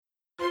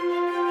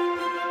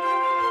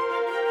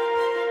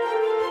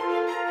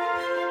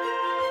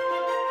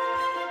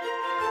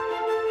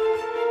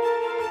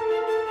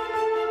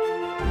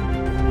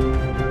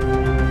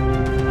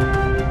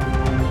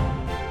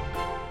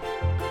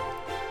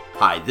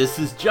Hi, this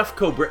is Jeff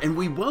Cobra, and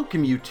we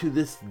welcome you to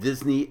this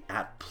Disney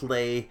at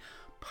Play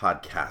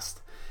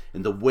podcast.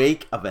 In the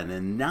wake of an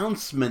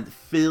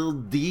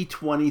announcement-filled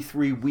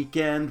D23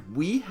 weekend,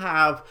 we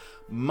have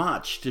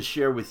much to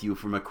share with you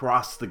from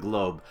across the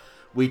globe.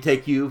 We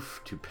take you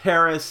to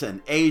Paris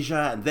and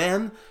Asia, and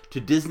then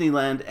to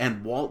Disneyland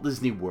and Walt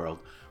Disney World,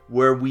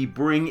 where we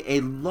bring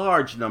a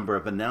large number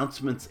of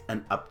announcements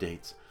and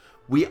updates.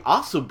 We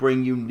also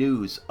bring you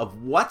news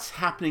of what's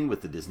happening with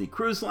the Disney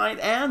Cruise Line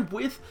and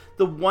with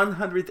the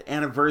 100th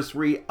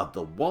anniversary of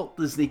the Walt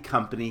Disney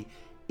Company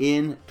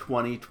in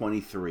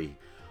 2023.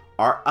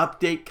 Our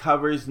update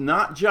covers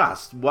not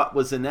just what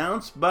was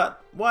announced,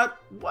 but what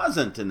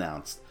wasn't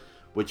announced,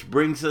 which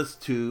brings us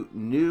to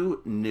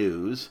new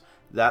news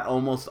that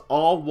almost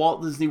all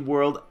Walt Disney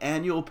World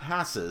annual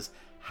passes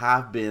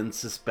have been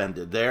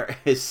suspended. There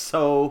is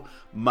so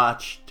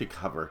much to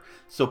cover.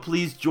 So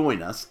please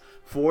join us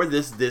for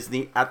this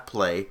Disney at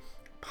Play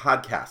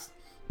podcast.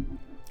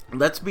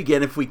 Let's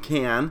begin, if we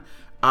can,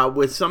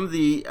 with some of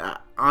the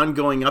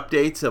ongoing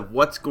updates of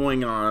what's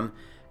going on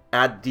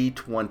at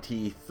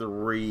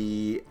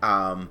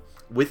D23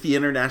 with the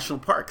international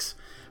parks.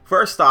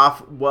 First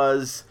off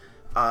was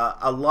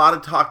a lot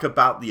of talk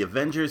about the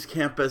Avengers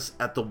campus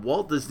at the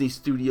Walt Disney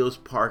Studios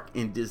Park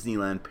in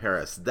Disneyland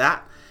Paris.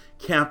 That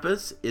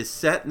campus is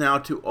set now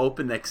to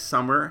open next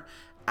summer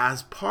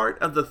as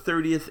part of the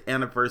 30th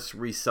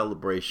anniversary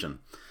celebration.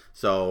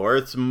 So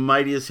Earth's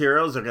mightiest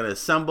heroes are going to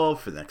assemble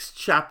for the next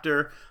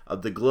chapter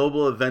of the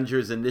Global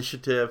Avengers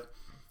Initiative,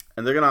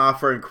 and they're going to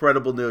offer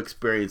incredible new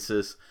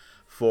experiences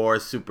for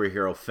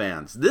superhero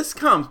fans. This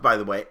comes, by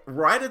the way,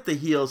 right at the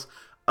heels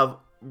of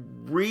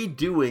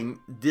redoing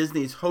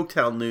Disney's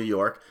Hotel New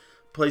York,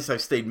 a place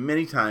I've stayed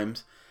many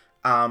times.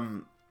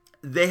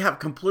 They have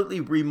completely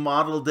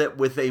remodeled it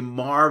with a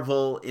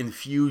Marvel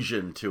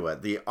infusion to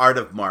it. The Art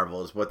of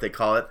Marvel is what they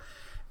call it.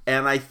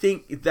 And I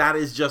think that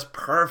is just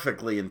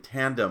perfectly in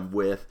tandem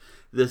with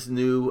this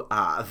new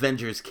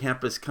Avengers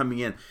campus coming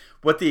in.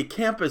 What the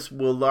campus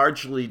will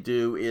largely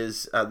do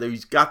is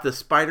they've got the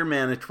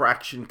Spider-Man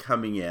attraction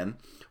coming in,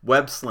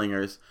 Web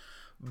Slingers,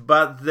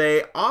 but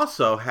they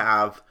also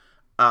have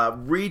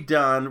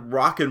redone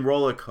Rock and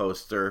Roller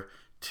Coaster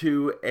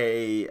to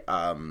a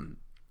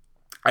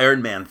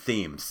Iron Man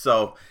theme.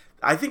 So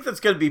I think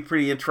that's going to be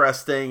pretty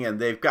interesting. And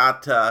they've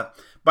got,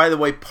 by the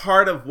way,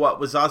 part of what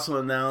was also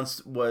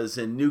announced was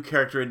a new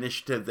character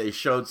initiative. They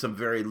showed some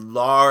very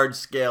large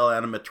scale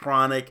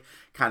animatronic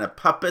kind of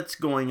puppets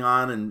going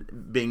on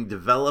and being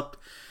developed.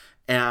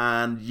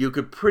 And you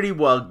could pretty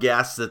well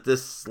guess that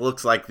this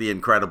looks like the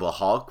Incredible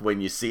Hulk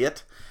when you see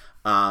it.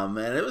 And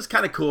it was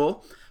kind of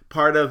cool.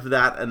 Part of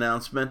that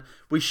announcement.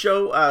 We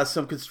show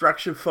some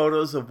construction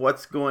photos of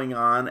what's going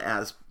on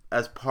as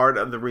part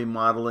of the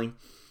remodeling.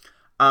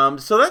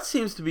 So that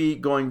seems to be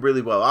going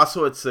really well.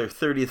 Also, it's their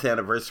 30th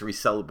anniversary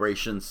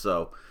celebration,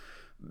 so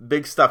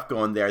big stuff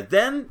going there.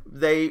 Then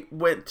they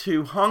went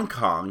to Hong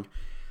Kong,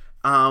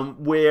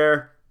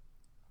 where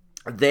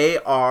they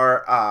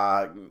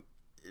are...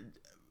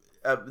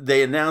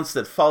 they announced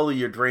that Follow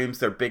Your Dreams,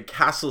 their big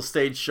castle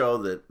stage show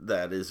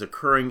that is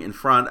occurring in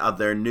front of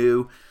their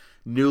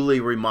newly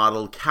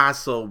remodeled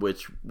castle,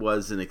 which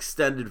was an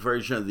extended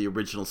version of the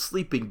original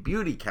Sleeping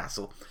Beauty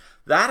castle.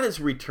 That has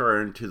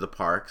returned to the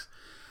parks.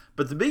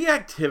 But the big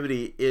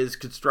activity is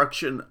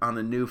construction on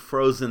a new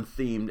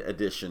Frozen-themed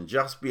addition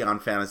just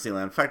beyond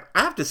Fantasyland. In fact, I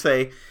have to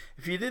say,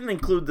 if you didn't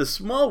include the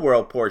Small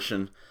World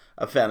portion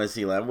of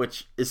Fantasyland,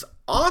 which is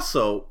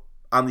also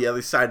on the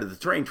other side of the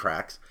train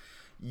tracks,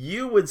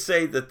 you would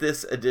say that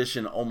this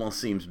addition almost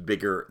seems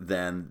bigger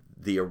than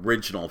the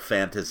original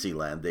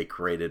Fantasyland they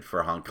created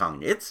for Hong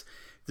Kong. It's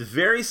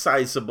very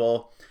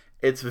sizable.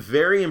 It's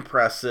very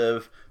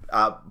impressive.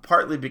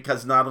 Partly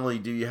because not only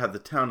do you have the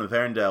town of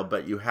Arendelle,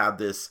 but you have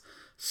this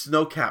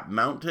snow-capped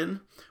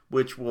mountain,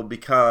 which will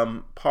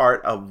become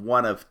part of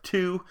one of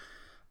two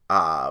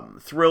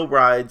thrill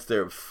rides.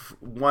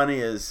 One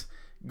is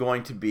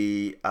going to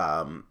be,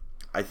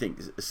 I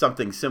think,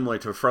 something similar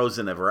to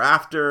Frozen Ever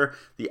After.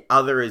 The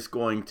other is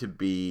going to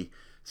be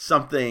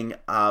something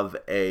of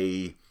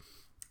a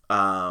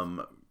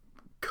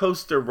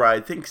coaster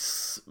ride. I think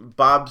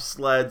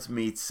bobsleds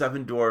meets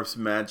Seven Dwarfs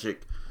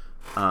Magic.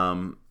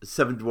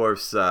 Seven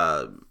Dwarfs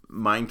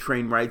Mine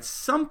Train ride,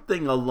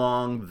 something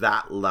along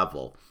that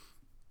level.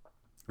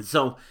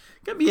 So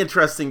it's gonna be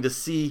interesting to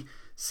see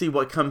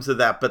what comes of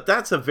that. But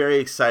that's a very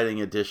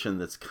exciting addition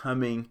that's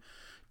coming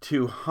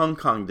to Hong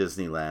Kong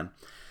Disneyland.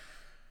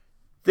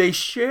 They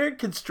shared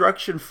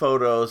construction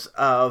photos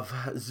of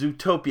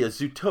Zootopia.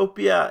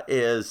 Zootopia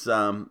is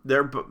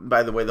there.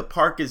 By the way, the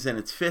park is in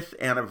its 5th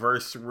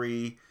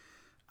anniversary.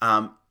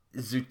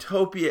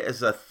 Zootopia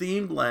is a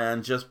themed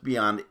land just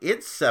beyond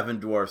its Seven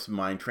Dwarfs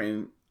Mine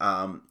Train.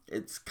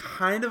 It's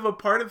kind of a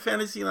part of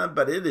Fantasyland,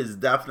 but it is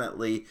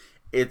definitely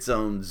its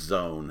own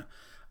zone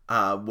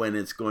when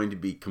it's going to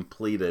be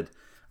completed,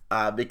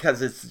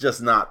 because it's just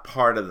not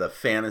part of the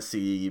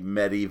fantasy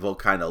medieval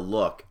kind of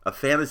look of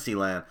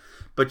Fantasyland,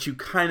 but you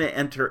kind of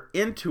enter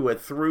into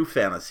it through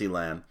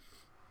Fantasyland.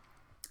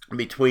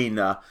 between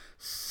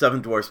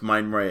Seven Dwarfs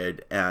Mine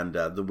Raid and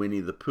the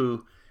Winnie the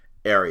Pooh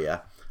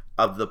area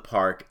of the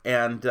park.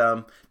 And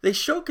they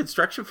show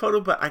construction photo,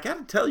 but I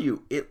gotta tell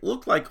you, it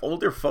looked like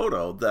older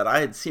photo that I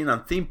had seen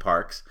on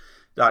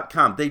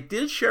themeparks.com. They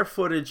did share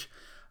footage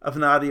of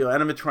an audio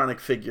animatronic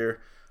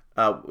figure,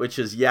 which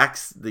is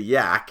Yak's the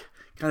Yak,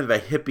 kind of a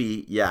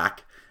hippie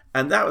yak.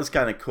 And that was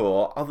kind of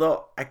cool.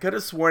 Although I could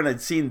have sworn I'd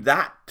seen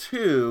that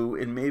too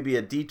in maybe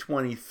a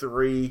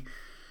D23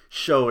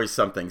 show or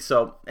something.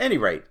 So, at any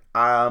rate,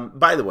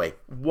 by the way,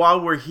 while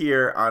we're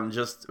here on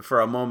just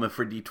for a moment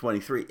for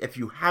D23, if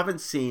you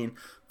haven't seen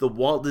the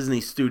Walt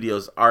Disney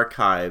Studios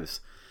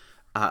Archives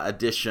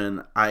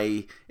edition,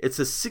 it's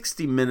a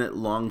 60-minute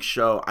long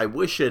show. I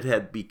wish it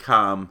had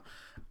become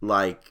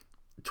like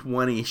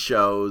 20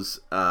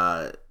 shows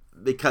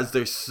because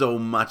there's so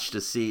much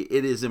to see.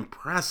 It is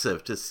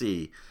impressive to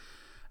see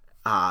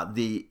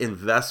the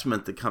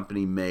investment the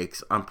company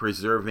makes on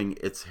preserving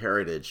its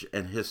heritage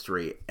and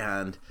history,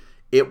 and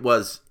it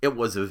was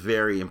a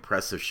very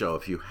impressive show.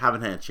 If you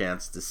haven't had a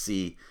chance to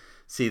see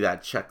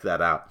that, check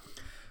that out.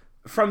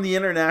 From the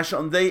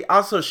international, they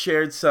also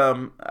shared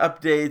some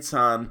updates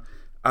on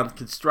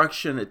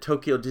construction at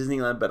Tokyo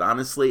Disneyland, but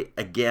honestly,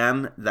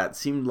 again, that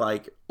seemed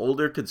like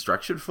older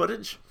construction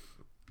footage.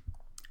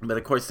 But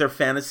of course, their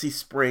Fantasy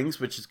Springs,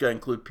 which is going to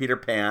include Peter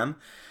Pan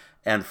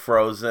and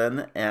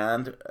Frozen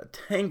and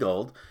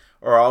Tangled,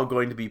 are all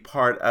going to be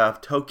part of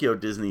Tokyo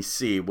Disney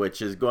Sea,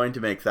 which is going to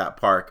make that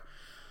park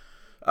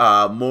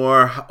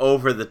more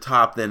over the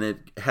top than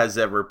it has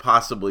ever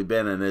possibly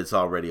been, and it's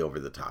already over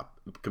the top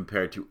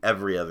compared to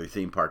every other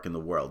theme park in the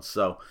world.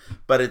 So,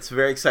 but it's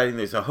very exciting.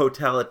 There's a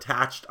hotel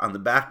attached on the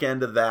back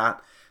end of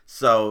that,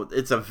 so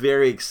it's a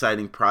very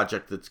exciting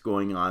project that's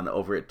going on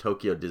over at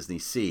Tokyo Disney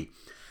Sea.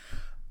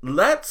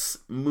 Let's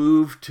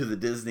move to the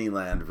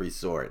Disneyland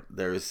Resort.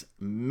 There's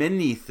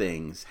many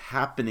things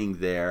happening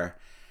there,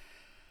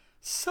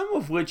 some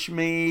of which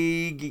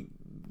may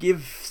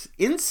give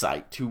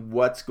insight to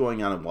what's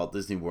going on in Walt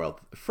Disney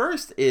World.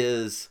 First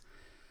is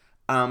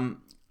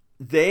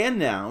they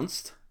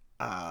announced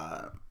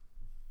at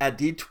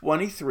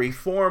D23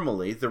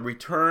 formally the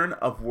return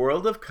of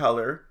World of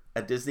Color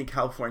at Disney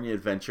California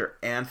Adventure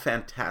and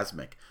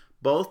Fantasmic,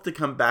 both to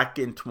come back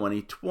in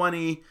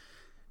 2020.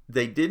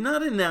 They did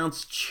not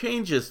announce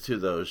changes to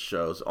those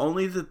shows,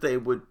 only that they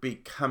would be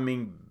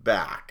coming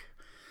back.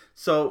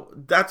 So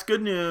that's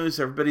good news.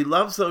 Everybody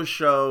loves those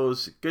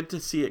shows. Good to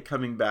see it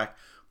coming back.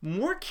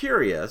 More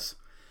curious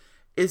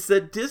is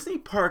that Disney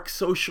Park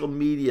social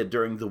media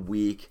during the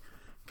week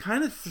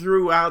kind of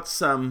threw out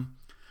some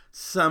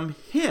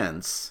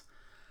hints.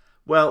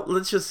 Well,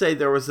 let's just say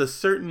there was a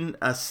certain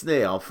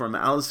snail from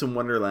Alice in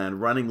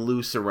Wonderland running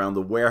loose around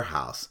the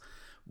warehouse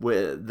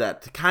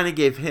that kind of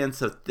gave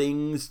hints of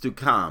things to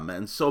come.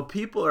 And so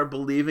people are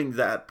believing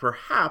that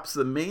perhaps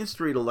the Main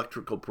Street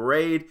Electrical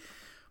Parade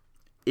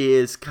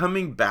is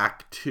coming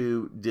back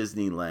to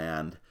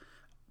Disneyland,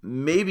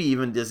 maybe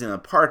even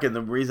Disneyland Park. And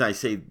the reason I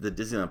say the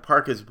Disneyland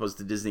Park as opposed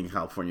to Disney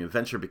California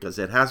Adventure, because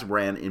it has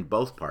ran in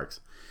both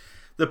parks.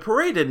 The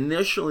parade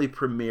initially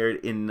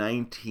premiered in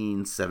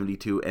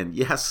 1972, and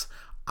yes,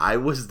 I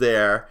was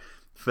there.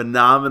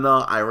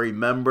 Phenomenal. I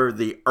remember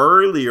the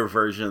earlier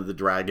version of the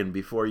Dragon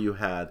before you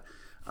had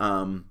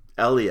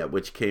Elliot,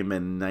 which came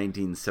in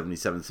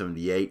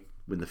 1977-78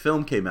 when the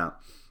film came out.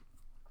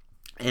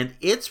 And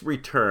its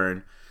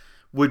return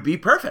would be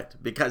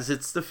perfect because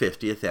it's the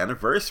 50th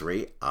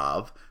anniversary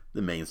of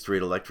the Main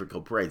Street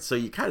Electrical Parade. So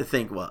you kind of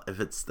think, well, if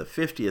it's the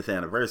 50th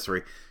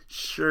anniversary,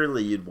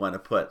 surely you'd want to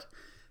put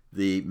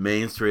the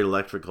Main Street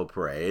Electrical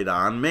Parade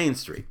on Main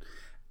Street.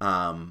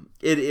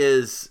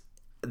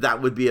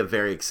 That would be a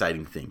very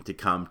exciting thing to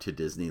come to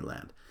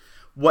Disneyland.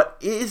 What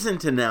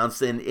isn't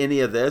announced in any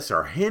of this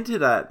or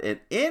hinted at in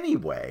any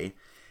way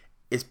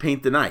is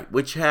Paint the Night,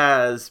 which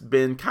has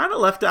been kind of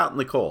left out in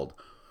the cold.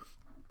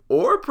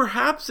 Or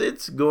perhaps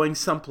it's going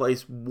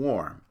someplace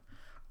warm.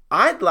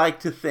 I'd like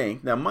to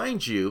think, now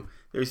mind you,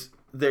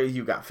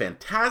 you got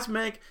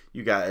Fantasmic,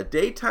 you got a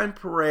daytime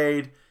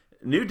parade,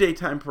 new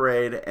daytime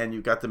parade, and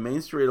you got the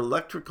Main Street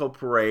Electrical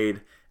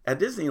Parade at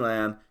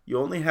Disneyland. You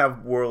only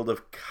have World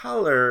of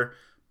Color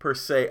per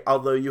se,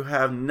 although you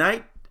have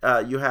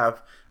you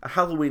have a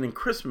Halloween and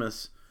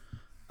Christmas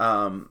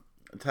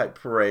type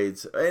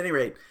parades. At any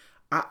rate,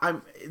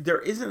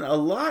 there isn't a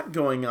lot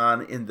going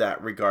on in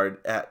that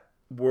regard at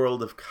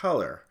World of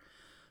Color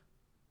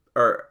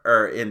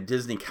or in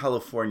Disney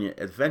California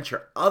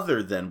Adventure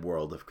other than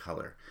World of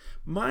Color.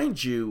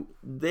 Mind you,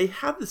 they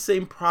have the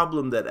same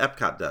problem that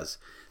Epcot does.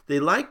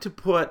 They like to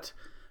put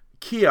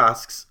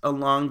kiosks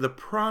along the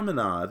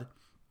promenade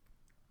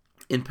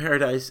in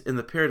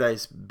the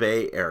Paradise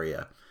Bay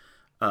area,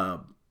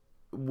 and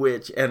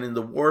in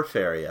the wharf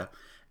area,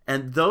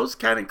 and those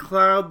kind of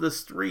cloud the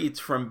streets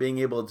from being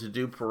able to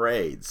do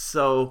parades.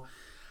 So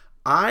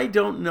I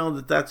don't know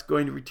that that's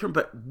going to return,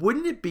 but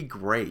wouldn't it be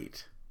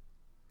great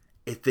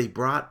if they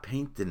brought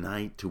Paint the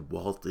Night to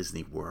Walt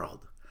Disney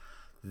World?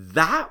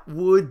 That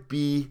would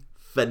be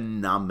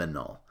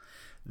phenomenal.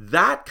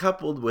 That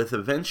coupled with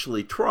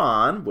eventually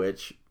Tron,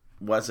 which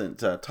wasn't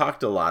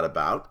talked a lot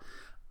about.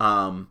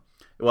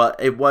 Well,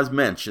 it was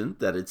mentioned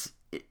that it's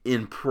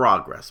in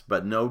progress,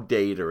 but no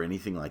date or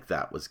anything like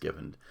that was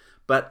given.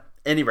 But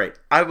at any rate,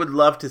 I would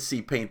love to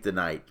see Paint the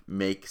Night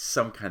make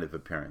some kind of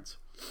appearance.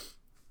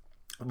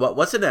 What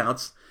was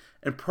announced,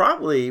 and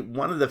probably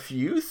one of the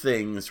few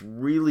things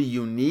really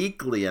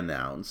uniquely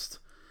announced,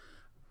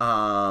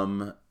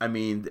 I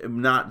mean,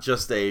 not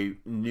just a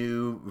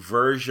new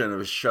version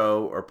of a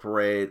show or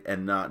parade,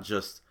 and not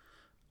just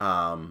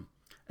an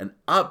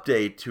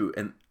update to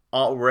an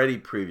already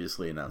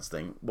previously announced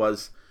thing,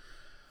 was,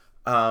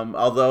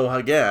 although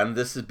again,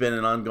 this has been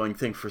an ongoing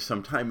thing for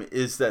some time,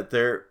 is that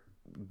they're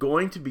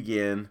going to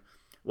begin,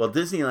 well,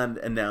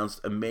 Disneyland announced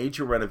a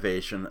major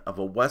renovation of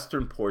a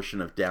western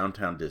portion of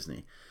downtown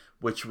Disney,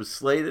 which was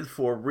slated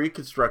for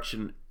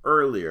reconstruction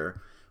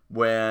earlier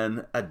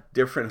when a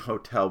different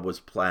hotel was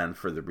planned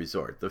for the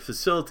resort. The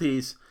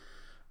facilities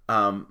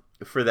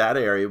for that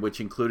area, which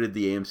included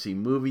the AMC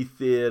movie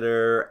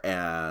theater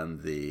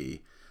and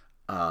the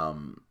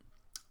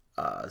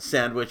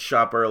sandwich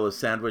shop, Earl's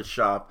Sandwich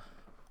Shop,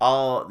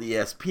 all the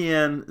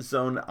ESPN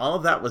zone, all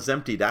of that was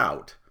emptied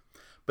out.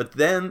 But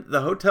then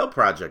the hotel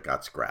project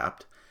got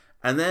scrapped,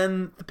 and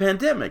then the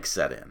pandemic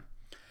set in.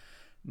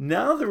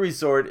 Now the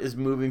resort is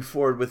moving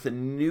forward with a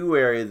new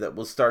area that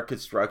will start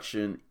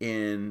construction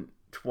in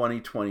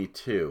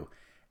 2022.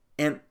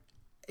 And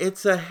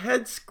it's a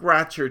head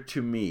scratcher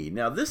to me.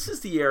 Now, this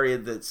is the area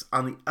that's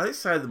on the other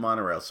side of the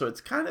monorail. So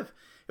it's kind of,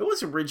 it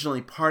was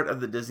originally part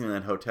of the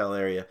Disneyland Hotel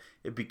area.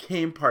 It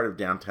became part of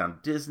downtown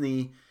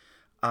Disney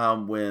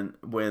when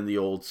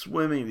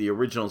the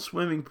original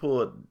swimming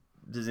pool at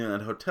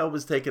Disneyland Hotel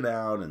was taken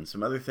out and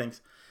some other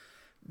things.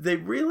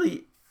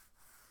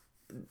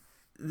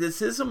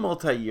 This is a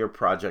multi-year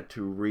project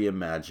to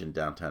reimagine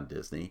downtown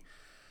Disney.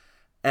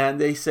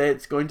 And they say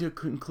it's going to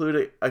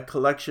include a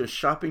collection of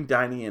shopping,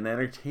 dining, and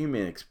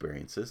entertainment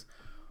experiences.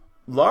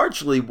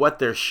 Largely what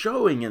they're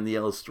showing in the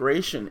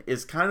illustration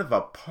is kind of a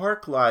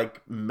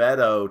park-like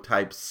meadow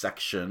type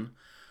section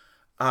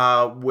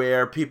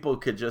where people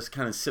could just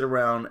kind of sit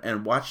around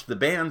and watch the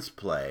bands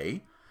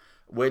play,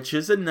 which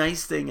is a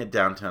nice thing at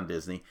downtown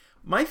Disney.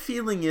 My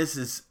feeling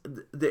is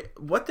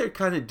what they're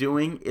kind of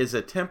doing is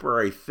a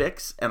temporary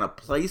fix and a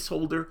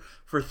placeholder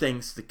for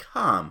things to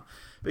come.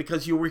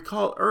 Because you'll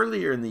recall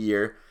earlier in the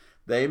year,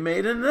 they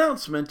made an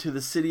announcement to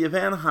the city of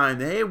Anaheim.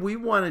 Hey, we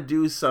want to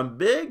do some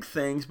big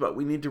things, but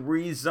we need to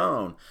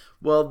rezone.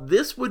 Well,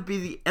 this would be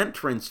the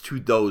entrance to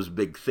those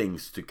big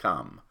things to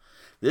come.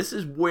 This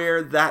is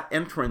where that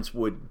entrance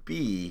would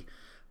be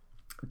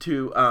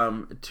to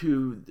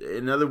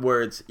in other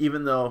words,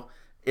 even though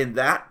in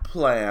that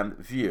planned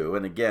view,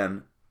 and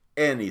again,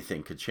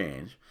 anything could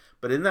change,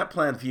 but in that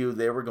planned view,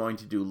 they were going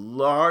to do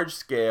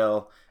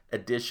large-scale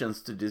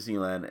additions to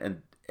Disneyland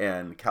and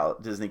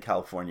Disney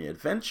California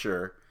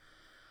Adventure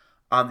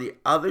on the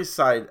other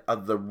side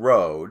of the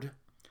road,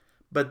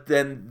 but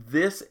then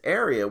this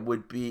area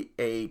would be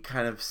a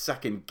kind of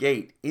second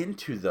gate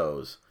into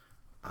those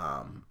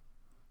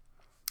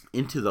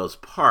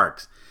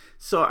parks.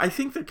 So I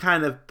think they're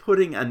kind of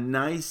putting a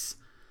nice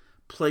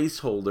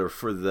placeholder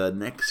for the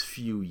next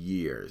few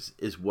years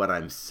is what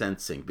I'm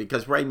sensing,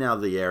 because right now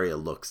the area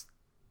looks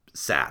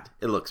sad.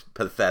 It looks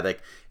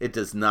pathetic. It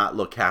does not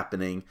look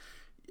happening.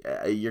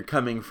 You're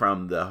coming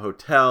from the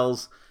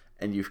hotels,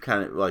 and you've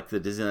kind of like the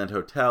Disneyland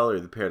Hotel or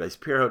the Paradise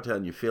Pier Hotel,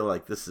 and you feel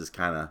like this is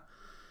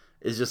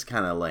just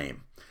kind of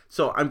lame.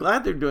 So I'm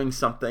glad they're doing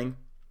something.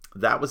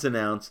 That was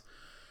announced.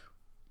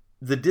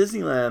 The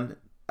Disneyland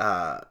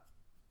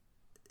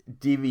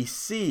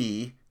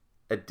DVC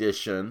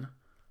edition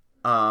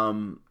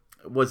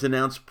was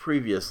announced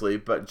previously,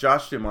 but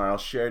Josh D'Amaro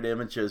shared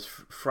images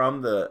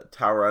from the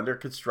tower under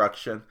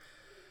construction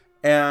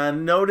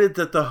and noted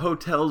that the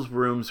hotel's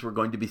rooms were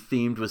going to be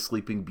themed with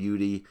Sleeping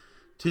Beauty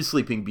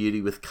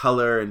with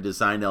color and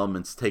design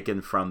elements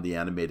taken from the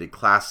animated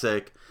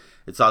classic.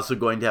 It's also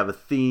going to have a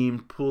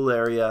themed pool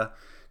area.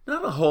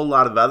 Not a whole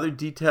lot of other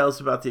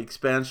details about the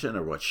expansion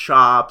or what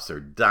shops or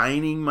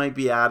dining might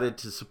be added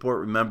to support.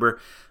 Remember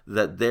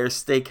that their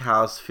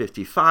Steakhouse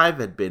 55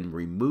 had been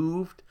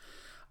removed,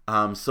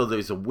 so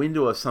there's a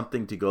window of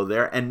something to go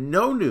there, and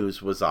no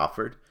news was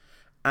offered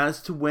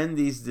as to when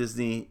these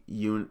Disney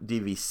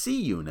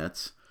DVC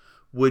units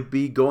would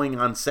be going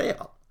on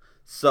sale.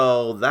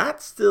 So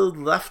that's still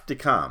left to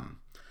come.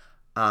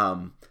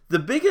 The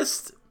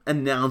biggest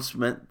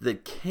announcement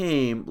that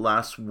came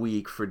last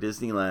week for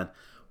Disneyland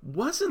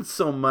wasn't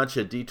so much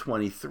at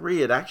D23.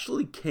 It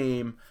actually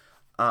came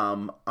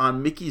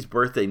on Mickey's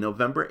birthday,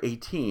 November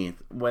 18th,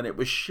 when it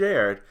was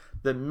shared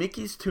that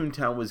Mickey's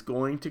Toontown was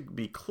going to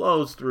be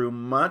closed through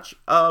much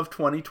of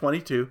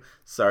 2022.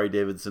 Sorry,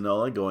 David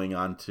Zanola, going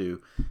on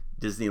to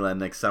Disneyland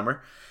next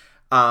summer.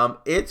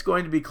 It's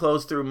going to be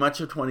closed through much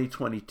of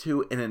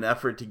 2022 in an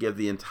effort to give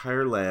the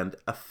entire land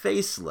a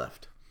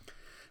facelift.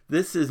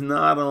 This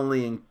not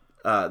only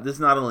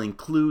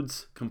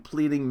includes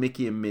completing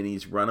Mickey and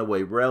Minnie's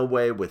Runaway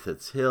Railway with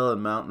its hill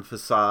and mountain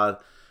facade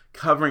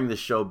covering the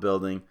show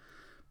building,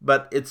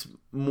 but it's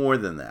more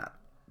than that.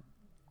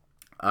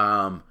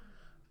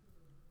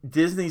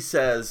 Disney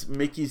says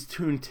Mickey's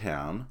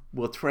Toontown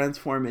will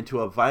transform into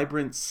a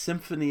vibrant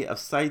symphony of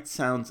sights,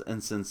 sounds,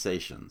 and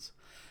sensations,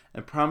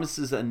 and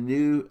promises a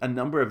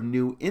number of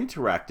new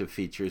interactive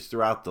features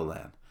throughout the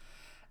land.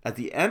 At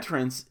the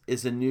entrance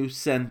is a new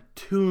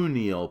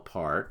Centennial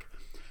Park,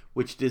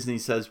 which Disney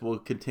says will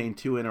contain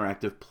 2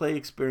 interactive play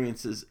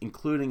experiences,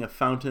 including a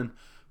fountain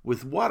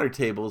with water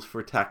tables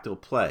for tactile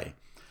play.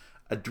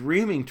 A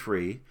dreaming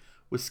tree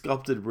with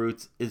sculpted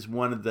roots is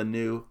one of the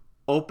new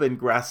open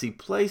grassy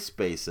play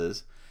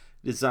spaces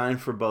designed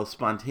for both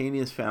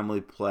spontaneous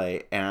family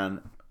play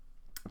and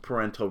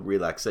parental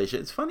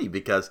relaxation. It's funny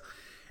because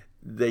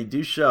they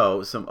do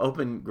show some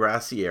open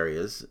grassy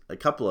areas, a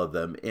couple of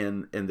them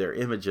in their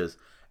images.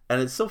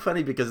 And it's so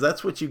funny because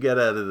that's what you get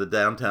out of the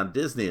downtown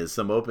Disney is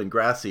some open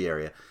grassy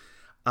area.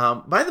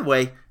 By the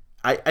way,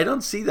 I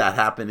don't see that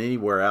happen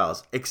anywhere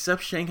else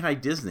except Shanghai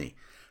Disney.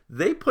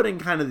 They put in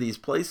kind of these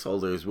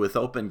placeholders with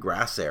open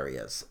grass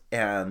areas.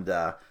 And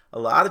a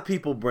lot of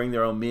people bring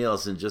their own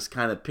meals and just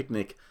kind of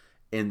picnic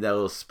in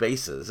those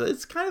spaces.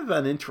 It's kind of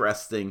an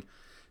interesting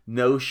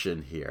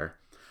notion here.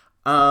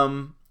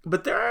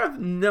 But there are a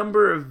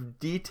number of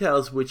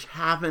details which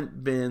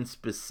haven't been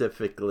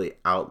specifically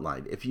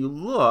outlined. If you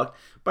look,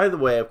 by the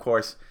way, of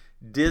course,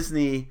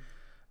 Disney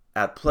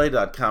at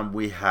play.com,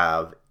 we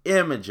have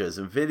images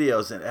and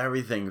videos and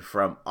everything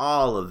from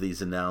all of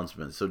these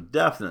announcements. So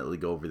definitely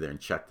go over there and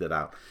check that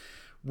out.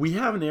 We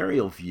have an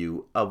aerial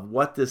view of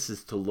what this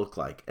is to look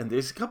like. And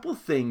there's a couple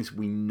of things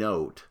we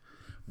note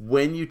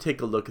when you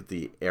take a look at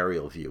the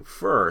aerial view.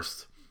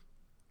 First,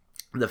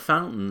 the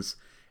fountains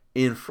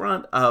in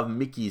front of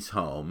Mickey's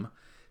home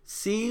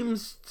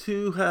seems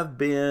to have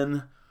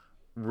been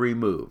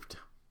removed.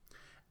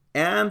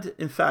 And,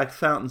 in fact,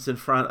 fountains in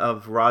front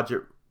of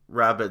Roger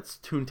Rabbit's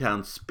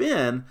Toontown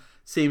Spin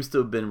seems to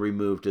have been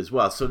removed as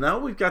well. So now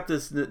we've got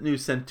this new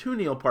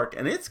Centennial Park,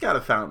 and it's got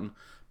a fountain,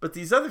 but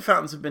these other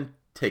fountains have been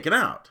taken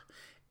out.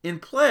 In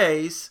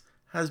place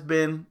has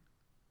been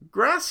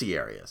grassy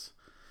areas.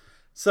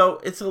 So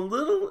it's a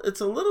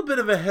little bit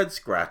of a head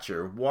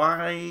scratcher.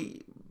 Why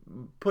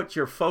put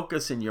your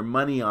focus and your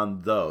money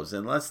on those?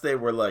 Unless they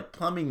were like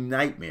plumbing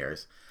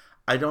nightmares,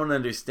 I don't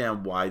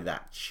understand why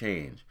that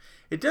changed.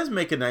 It does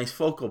make a nice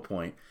focal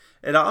point.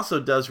 It also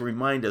does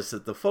remind us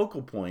that the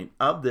focal point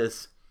of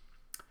this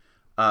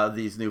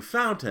these new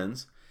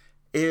fountains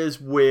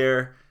is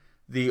where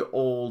the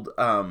old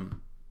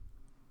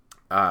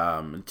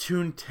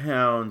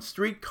Toontown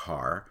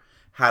streetcar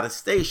had a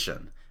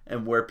station,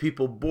 and where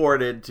people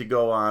boarded to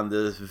go on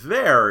this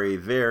very,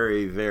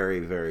 very,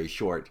 very, very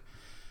short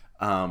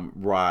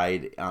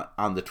ride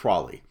on the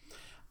trolley.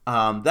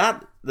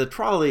 The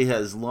trolley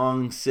has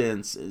long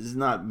since has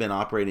not been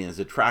operating as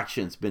an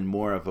attraction. It's been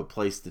more of a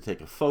place to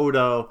take a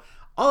photo.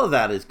 All of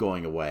that is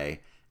going away,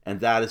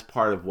 and that is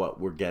part of what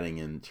we're getting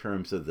in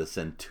terms of the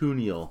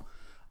Centennial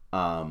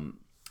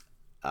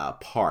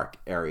Park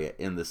area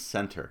in the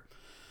center.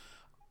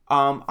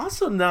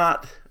 Also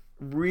not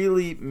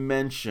really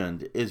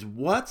mentioned is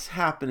what's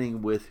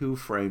happening with Who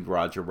Framed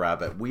Roger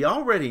Rabbit. We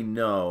already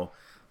know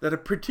that a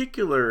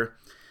particular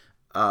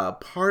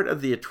part of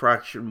the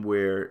attraction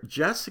where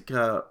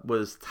Jessica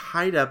was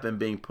tied up and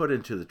being put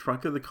into the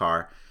trunk of the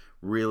car,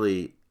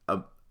 really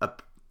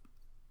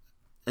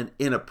an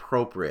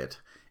inappropriate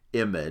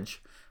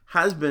image,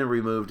 has been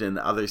removed and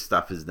other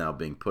stuff is now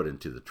being put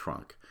into the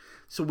trunk.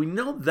 So we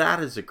know that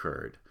has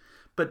occurred.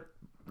 But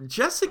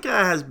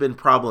Jessica has been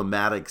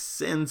problematic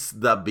since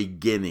the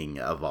beginning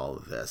of all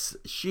of this.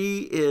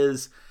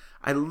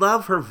 I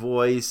love her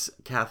voice,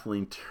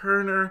 Kathleen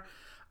Turner.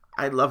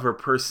 I love her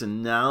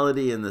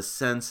personality in the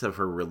sense of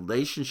her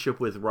relationship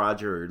with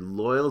Roger, her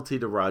loyalty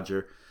to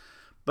Roger.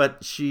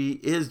 But she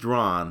is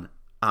drawn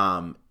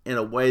in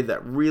a way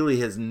that really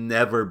has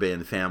never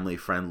been family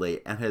friendly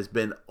and has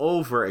been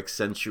over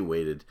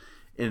accentuated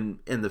in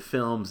the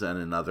films and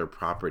in other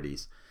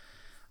properties.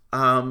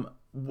 In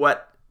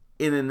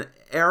an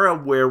era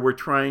where we're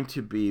trying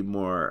to be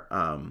more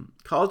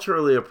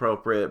culturally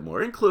appropriate,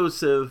 more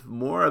inclusive,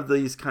 more of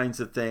these kinds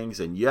of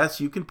things, and yes,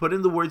 you can put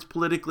in the words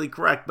politically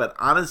correct, but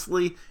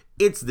honestly,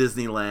 it's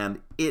Disneyland.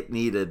 It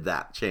needed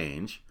that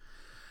change.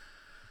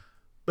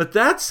 But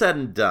that said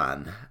and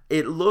done,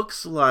 it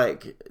looks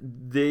like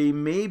they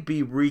may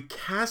be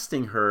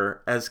recasting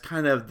her as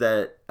kind of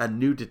a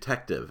new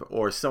detective,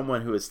 or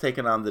someone who has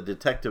taken on the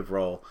detective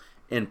role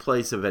in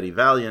place of Eddie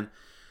Valiant,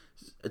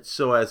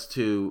 so as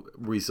to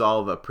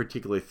resolve a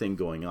particular thing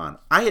going on.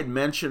 I had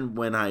mentioned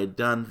when I had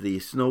done the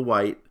Snow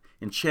White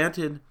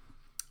Enchanted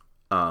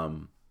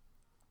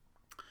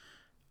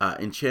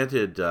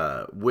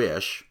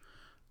Wish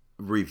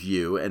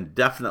review, and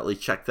definitely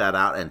check that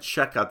out and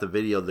check out the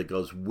video that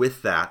goes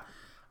with that.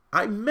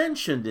 I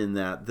mentioned in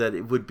that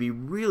it would be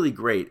really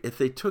great if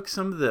they took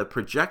some of the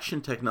projection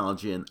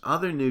technology and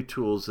other new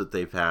tools that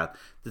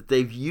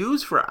they've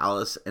used for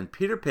Alice and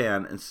Peter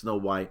Pan and Snow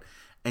White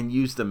and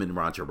use them in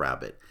Roger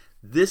Rabbit.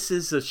 This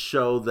is a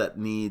show that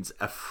needs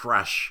a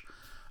fresh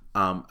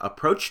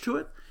approach to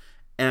it,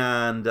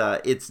 and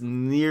it's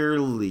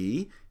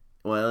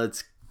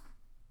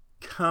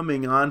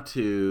coming on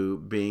to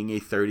being a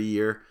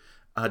 30-year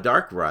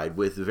dark ride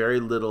with very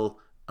little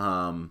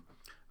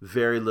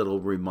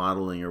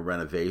remodeling or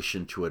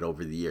renovation to it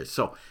over the years.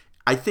 So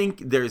I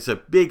think there's a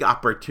big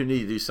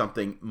opportunity to do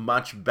something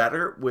much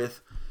better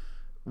with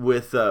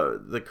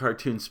the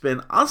cartoon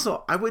spin.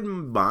 Also, I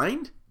wouldn't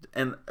mind,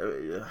 and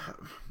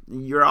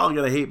you're all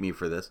going to hate me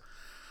for this,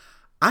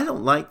 I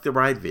don't like the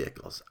ride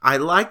vehicles. I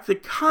like the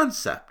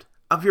concept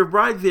of your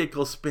ride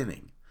vehicle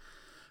spinning.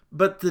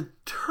 But the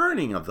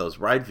turning of those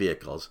ride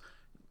vehicles,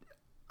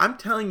 I'm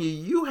telling you,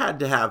 you had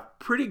to have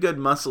pretty good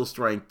muscle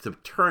strength to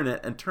turn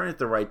it and turn it at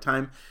the right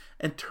time.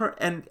 And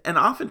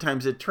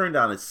oftentimes it turned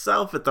on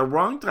itself at the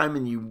wrong time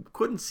and you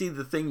couldn't see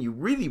the thing you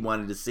really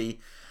wanted to see.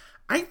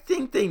 I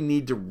think they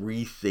need to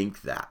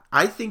rethink that.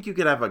 I think you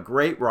could have a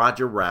great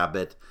Roger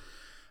Rabbit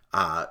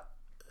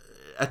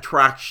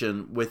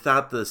attraction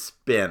without the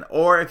spin.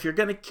 Or if you're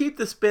going to keep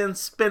the spin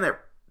it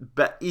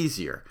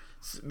easier,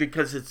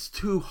 because it's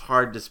too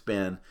hard to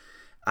spin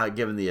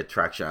given the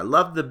attraction. I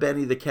love the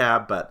Benny the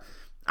Cab, but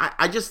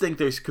I just think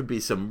there could be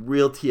some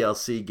real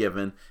TLC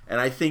given, and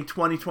I think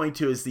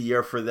 2022 is the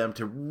year for them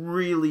to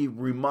really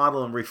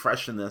remodel and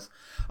refreshen this.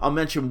 I'll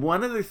mention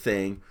one other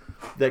thing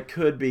that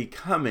could be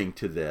coming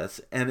to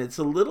this, and it's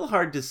a little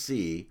hard to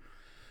see,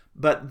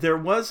 but there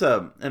was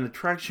an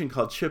attraction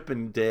called Chip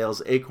and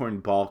Dale's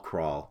Acorn Ball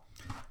Crawl.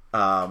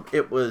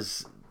 It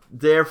was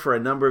there for a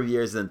number of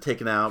years and then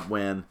taken out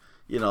when,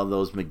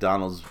 those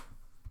McDonald's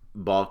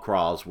ball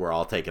crawls were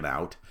all taken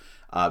out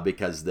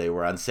because they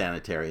were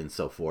unsanitary and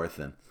so forth.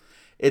 And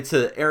it's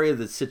an area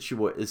that's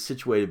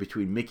situated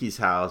between Mickey's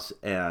house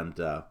and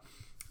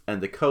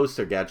the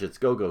coaster, Gadget's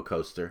Go-Go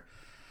Coaster.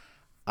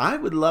 I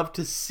would love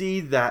to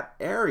see that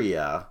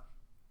area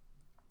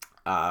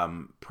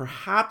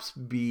perhaps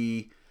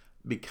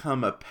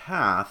become a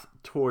path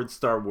towards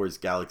Star Wars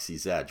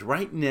Galaxy's Edge.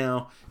 Right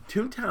now,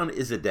 Toontown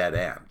is a dead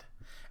end,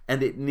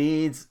 and it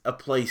needs a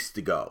place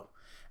to go.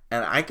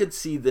 And I could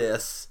see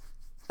this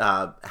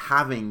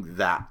having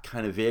that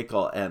kind of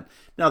vehicle. And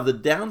now the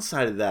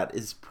downside of that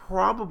is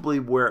probably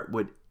where it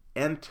would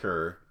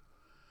enter.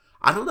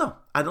 I don't know.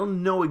 I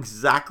don't know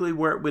exactly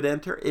where it would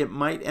enter. It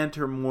might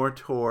enter more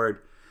toward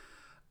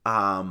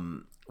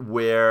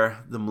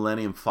where the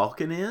Millennium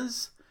Falcon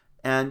is.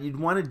 And you'd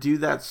want to do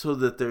that so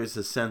that there's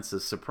a sense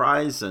of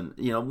surprise. And,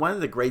 one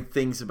of the great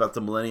things about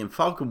the Millennium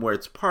Falcon where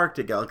it's parked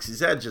at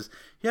Galaxy's Edge is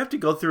you have to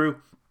go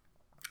through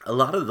a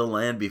lot of the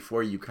land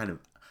before you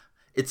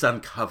it's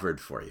uncovered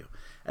for you.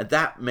 And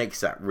that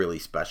makes that really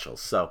special.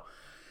 So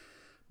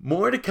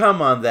more to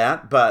come on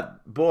that.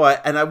 But boy,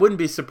 and I wouldn't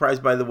be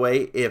surprised, by the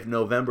way, if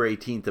November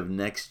 18th of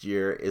next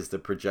year is the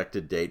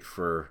projected date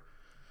for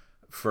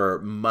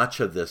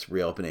much of this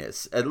reopening.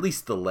 It's at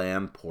least the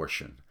land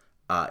portion.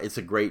 It's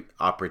a great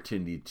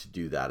opportunity to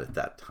do that at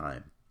that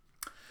time.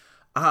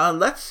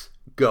 Let's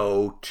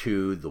go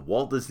to the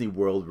Walt Disney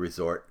World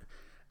Resort.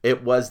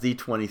 It was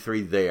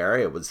D23 there.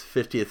 It was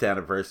 50th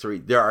anniversary.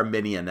 There are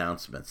many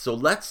announcements. So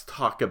let's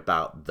talk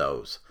about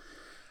those.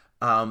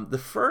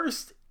 The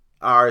first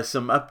are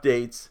some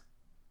updates.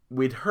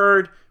 We'd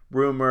heard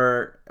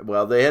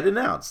they had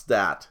announced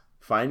that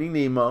Finding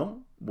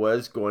Nemo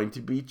was going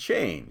to be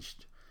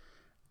changed.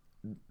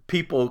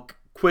 People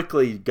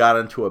quickly got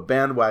into a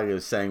bandwagon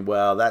of saying,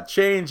 well, that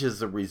change is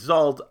the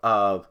result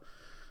of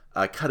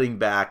cutting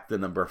back the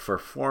number of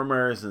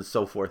performers and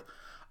so forth.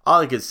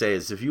 All I could say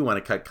is if you want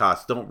to cut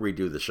costs, don't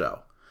redo the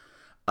show.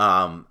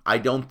 I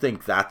don't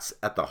think that's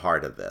at the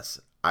heart of this.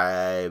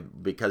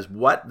 Because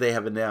what they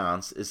have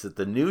announced is that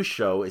the new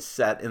show is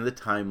set in the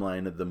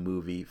timeline of the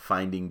movie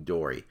Finding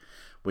Dory.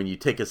 When you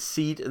take a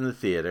seat in the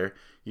theater,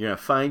 you're going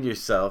to find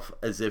yourself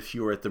as if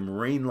you were at the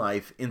Marine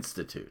Life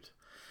Institute.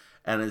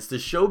 And as the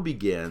show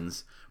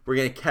begins, we're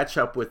going to catch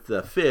up with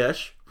the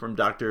fish from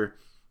the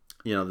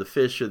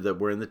fish that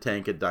were in the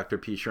tank at Dr.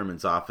 P.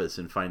 Sherman's office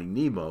in Finding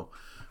Nemo,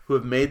 who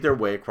have made their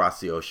way across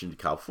the ocean to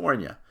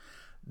California.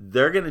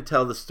 They're going to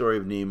tell the story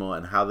of Nemo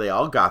and how they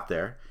all got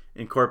there,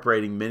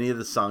 incorporating many of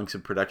the songs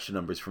and production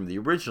numbers from the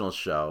original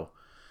show.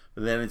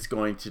 But then it's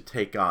going to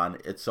take on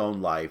its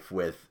own life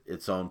with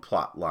its own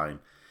plot line.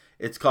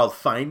 It's called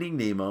Finding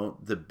Nemo,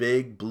 The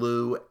Big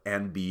Blue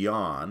and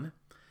Beyond.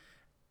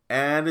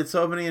 And it's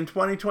opening in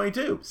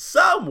 2022.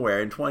 Somewhere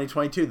in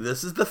 2022.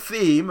 This is the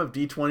theme of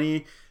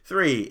D23.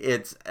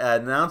 It's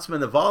an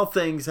announcement of all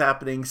things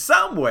happening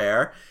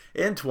somewhere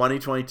in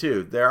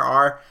 2022. There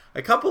are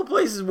a couple of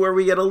places where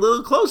we get a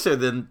little closer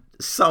than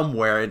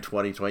somewhere in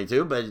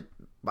 2022, but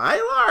by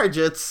and large,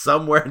 it's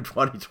somewhere in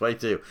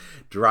 2022.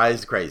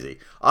 Drives crazy.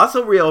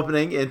 Also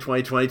reopening in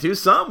 2022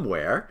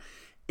 somewhere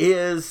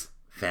is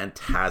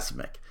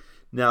Fantasmic.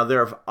 Now,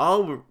 there have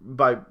all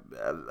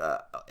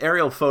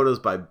aerial photos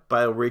by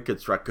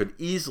BioReconstruct could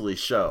easily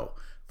show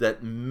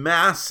that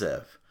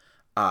massive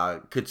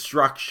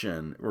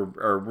construction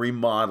or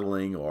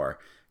remodeling or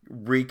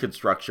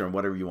reconstruction or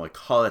whatever you want to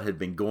call it had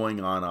been going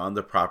on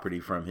the property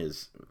from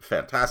his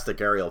fantastic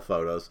aerial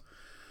photos.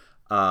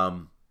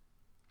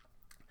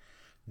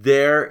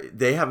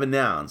 They have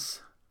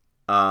announced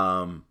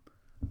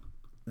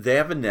they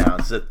have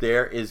announced that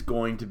there is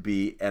going to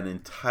be an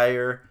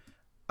entire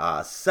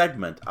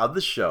segment of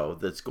the show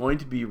that's going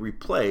to be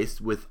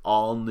replaced with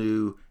all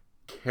new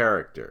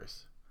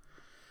characters.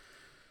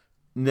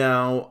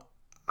 Now,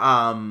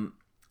 and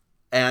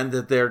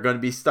that they're going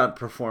to be stunt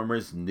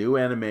performers, new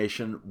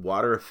animation,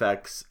 water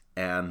effects,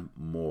 and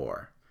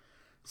more.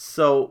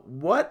 So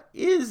what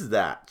is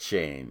that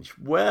change?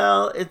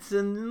 Well, it's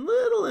a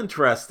little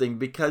interesting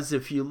because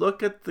if you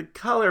look at the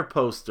color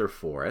poster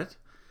for it,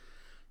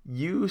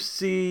 you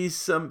see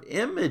some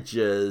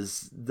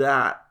images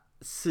that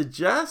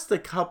suggest a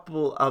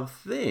couple of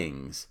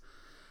things.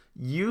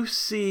 You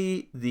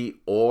see the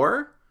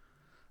ore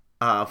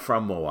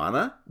from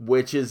Moana,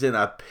 which is in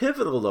a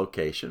pivotal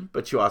location,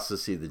 but you also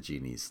see the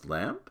genie's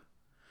lamp.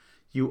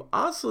 You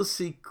also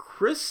see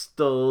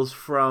crystals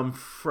from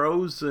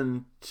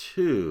Frozen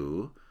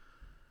 2.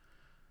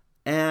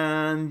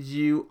 And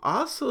you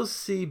also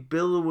see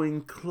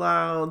billowing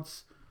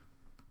clouds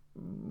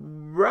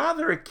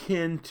rather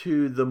akin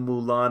to the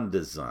Mulan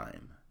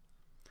design.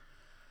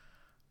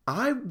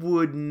 I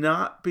would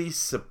not be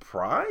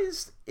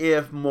surprised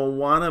if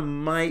Moana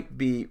might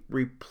be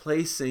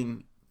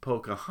replacing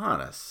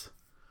Pocahontas.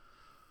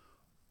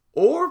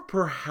 Or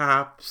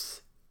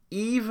perhaps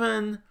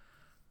even,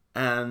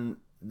 and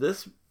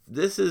this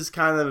is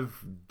kind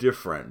of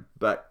different,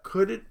 but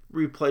could it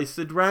replace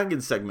the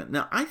dragon segment?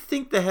 Now, I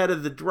think the head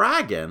of the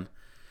dragon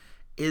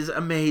is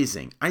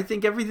amazing. I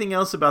think everything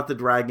else about the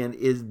dragon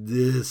is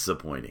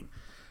disappointing.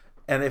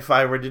 And if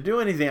I were to do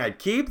anything, I'd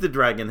keep the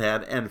dragon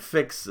head and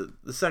fix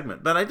the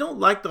segment. But I don't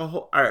like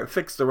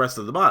fix the rest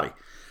of the body.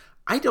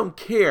 I don't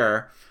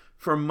care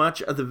for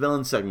much of the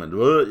villain segment.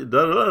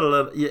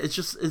 It's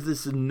just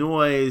this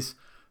noise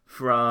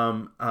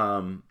from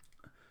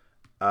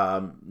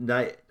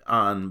Night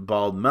on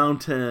Bald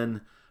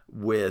Mountain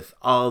with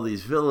all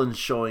these villains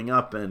showing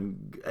up,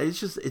 and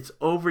it's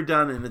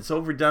overdone, and it's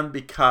overdone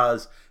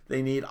because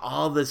they need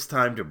all this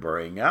time to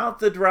bring out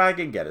the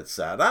dragon, get it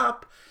set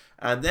up,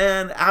 and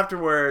then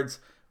afterwards,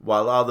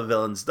 while all the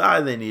villains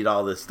die, they need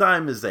all this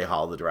time as they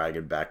haul the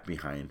dragon back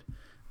behind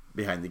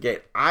the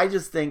gate. I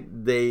just think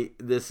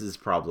this is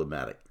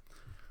problematic.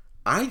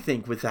 I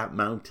think with that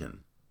mountain,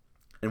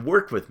 and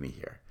work with me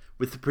here,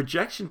 with the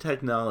projection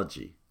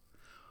technology,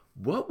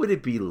 what would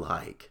it be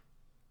like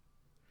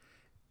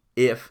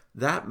if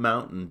that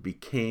mountain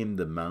became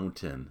the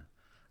mountain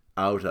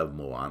out of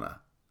Moana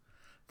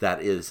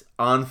that is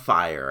on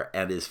fire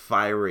and is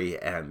fiery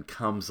and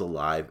comes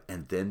alive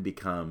and then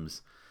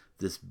becomes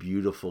this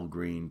beautiful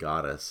green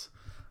goddess?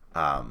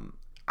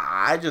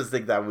 I just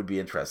think that would be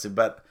interesting,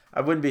 but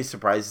I wouldn't be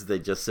surprised if they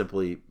just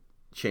simply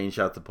changed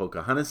out the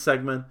Pocahontas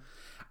segment.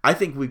 I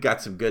think we've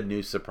got some good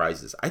news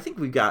surprises. I think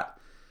we've got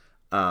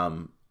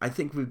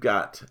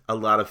a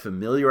lot of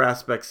familiar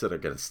aspects that are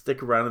going to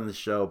stick around in the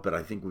show, but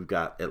I think we've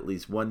got at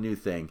least one new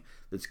thing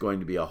that's going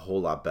to be a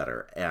whole lot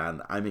better.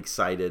 And I'm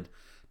excited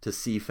to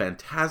see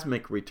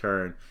Fantasmic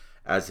return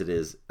as it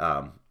is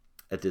at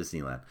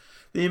Disneyland.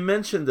 You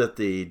mentioned that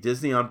the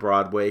Disney on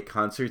Broadway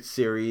concert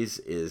series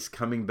is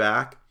coming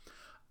back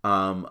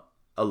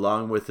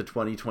along with the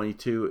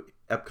 2022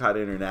 Epcot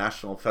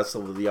International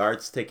Festival of the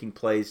Arts taking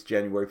place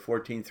January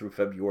 14th through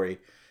February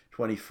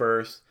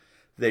 21st.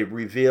 They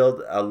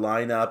revealed a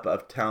lineup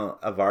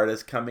of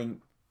artists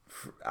coming.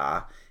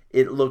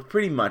 It looked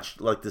pretty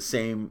much like the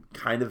same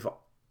kind of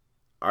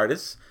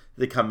artists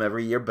that come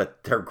every year,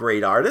 but they're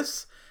great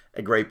artists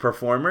and great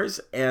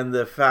performers. And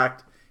the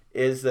fact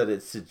is that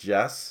it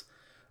suggests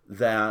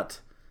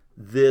that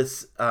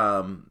this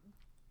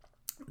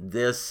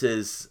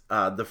is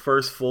the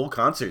first full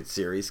concert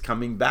series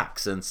coming back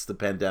since the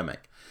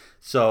pandemic.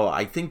 So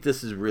I think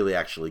this is really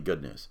actually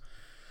good news.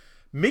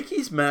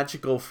 Mickey's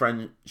Magical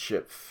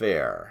Friendship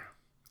Fair,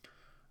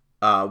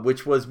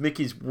 which was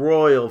Mickey's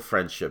Royal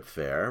Friendship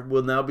Fair,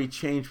 will now be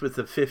changed with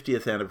the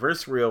 50th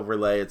anniversary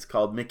overlay. It's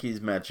called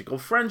Mickey's Magical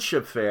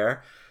Friendship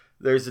Fair.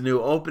 There's a new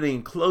opening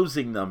and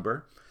closing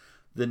number.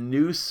 The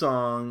new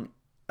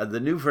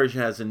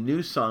version has a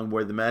new song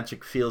where the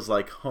magic feels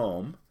like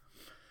home.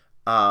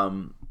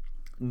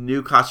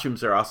 New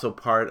costumes are also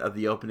part of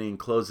the opening and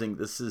closing.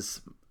 This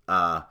is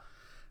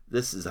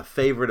a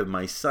favorite of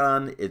my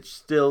son. It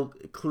still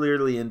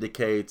clearly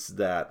indicates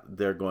that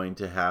they're going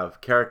to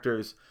have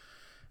characters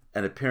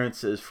and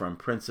appearances from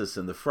Princess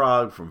and the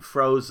Frog, from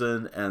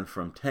Frozen, and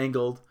from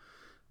Tangled.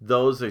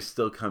 Those are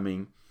still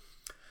coming.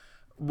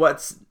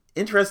 What's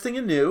interesting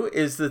and new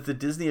is that the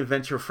Disney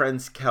Adventure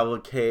Friends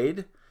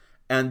Cavalcade,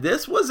 and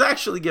this was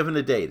actually given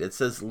a date. It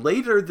says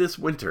later this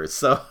winter,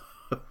 so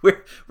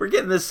we're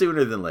getting this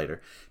sooner than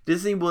later.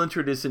 Disney will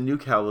introduce a new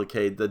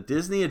cavalcade, the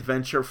Disney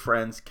Adventure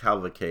Friends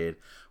Cavalcade,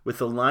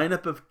 with a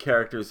lineup of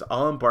characters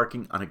all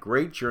embarking on a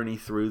great journey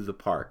through the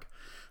park.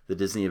 The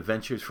Disney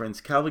Adventures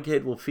Friends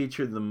Cavalcade will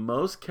feature the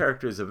most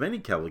characters of any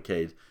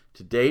cavalcade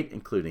to date,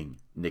 including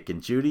Nick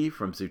and Judy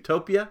from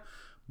Zootopia,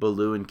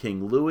 Baloo and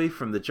King Louie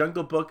from The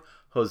Jungle Book,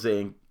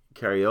 Jose and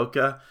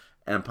Carioca,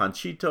 and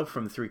Panchito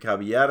from Three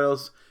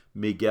Caballeros,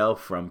 Miguel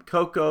from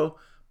Coco,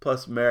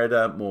 plus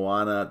Merida,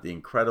 Moana, The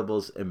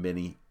Incredibles, and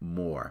many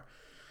more.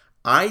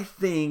 I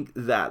think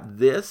that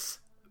this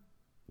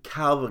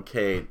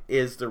cavalcade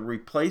is the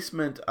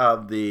replacement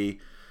of the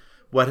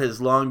what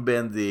has long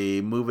been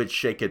the Move It,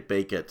 Shake It,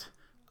 Bake It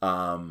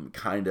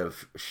kind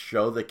of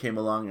show that came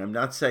along. I'm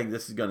not saying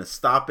this is going to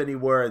stop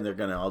anywhere and they're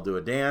going to all do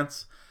a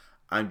dance.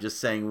 I'm just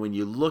saying when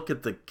you look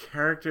at the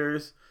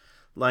characters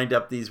lined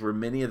up, these were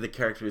many of the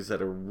characters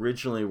that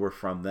originally were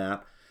from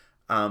that.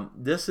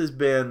 This has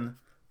been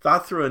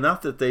thought through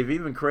enough that they've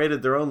even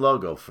created their own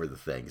logo for the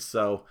thing.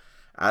 So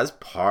as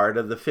part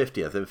of the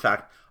 50th, in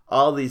fact,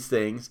 all these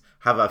things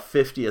have a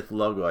 50th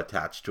logo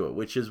attached to it,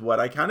 which is what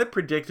I kind of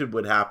predicted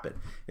would happen.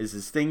 Is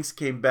as things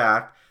came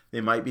back,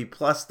 they might be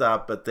plussed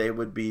up, but they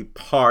would be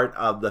part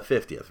of the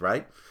 50th,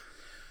 right?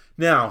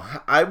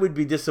 Now, I would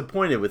be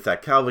disappointed with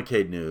that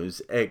cavalcade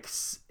news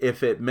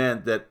if it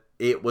meant that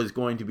it was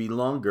going to be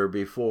longer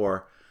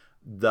before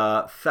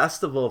the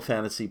Festival of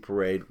Fantasy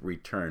Parade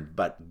returned.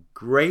 But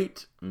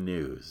great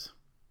news.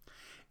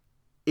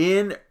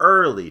 In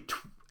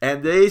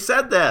and they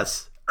said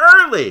this,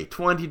 early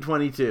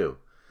 2022,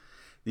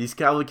 these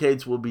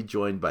cavalcades will be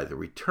joined by the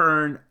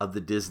return of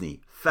the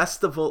Disney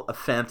Festival of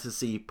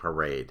Fantasy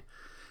Parade.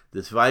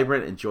 This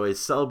vibrant and joyous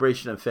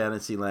celebration of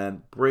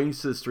Fantasyland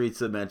brings to the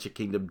streets of the Magic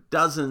Kingdom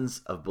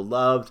dozens of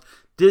beloved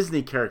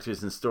Disney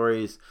characters and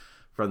stories,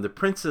 from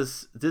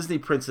the Disney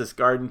Princess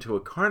Garden to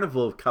a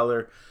carnival of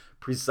color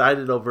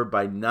presided over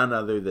by none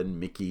other than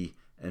Mickey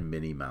and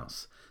Minnie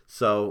Mouse.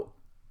 So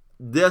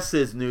this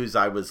is news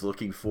I was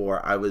looking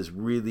for. I was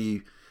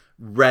really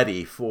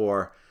ready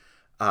for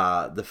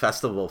the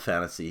Festival of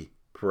Fantasy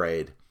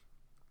Parade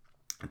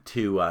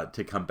to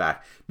come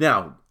back.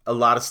 Now, a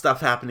lot of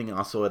stuff happening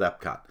also at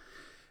Epcot.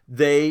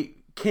 They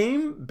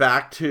came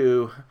back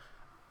to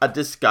a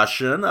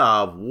discussion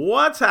of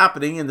what's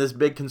happening in this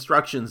big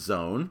construction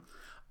zone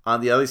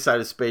on the other side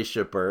of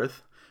Spaceship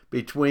Earth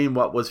between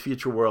what was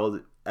Future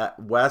World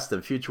West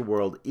and Future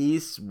World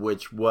East,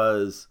 which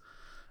was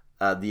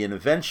the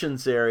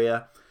Innovations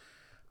area.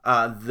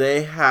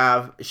 They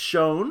have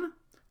shown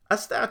a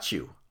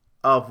statue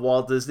of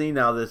Walt Disney.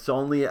 Now, it's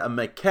only a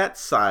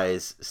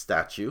maquette-size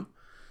statue,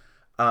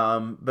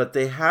 but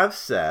they have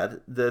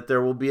said that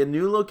there will be a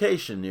new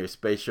location near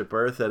Spaceship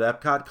Earth at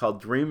Epcot called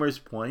Dreamer's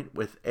Point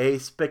with a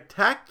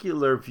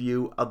spectacular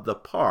view of the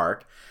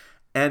park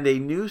and a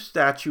new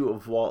statue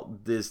of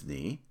Walt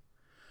Disney.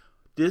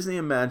 Disney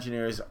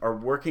Imagineers are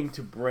working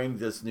to bring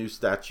this new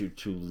statue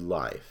to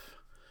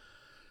life.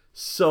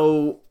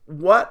 So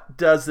what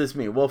does this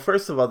mean? Well,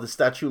 first of all, the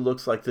statue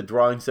looks like the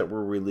drawings that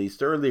were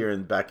released earlier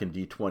back in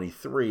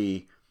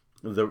D23,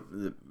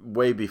 the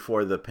way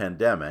before the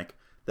pandemic.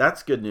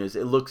 That's good news.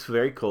 It looks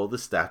very cool, the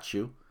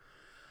statue.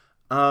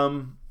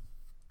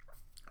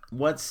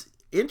 What's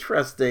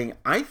interesting,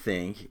 I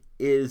think,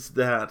 is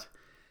that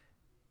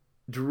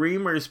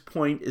Dreamer's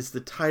Point is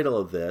the title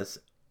of this,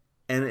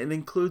 and it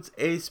includes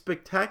a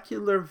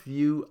spectacular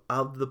view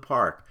of the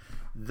park.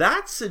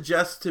 That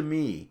suggests to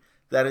me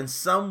that in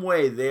some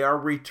way they are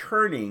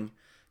returning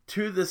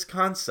to this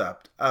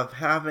concept of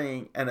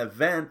having an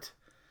event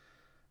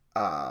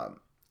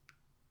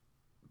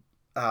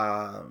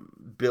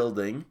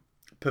building,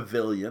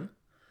 pavilion,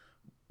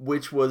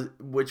 which was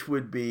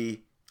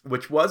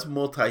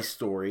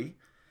multi-story.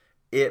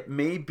 It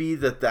may be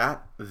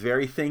that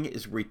very thing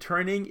is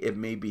returning. It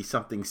may be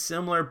something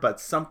similar, but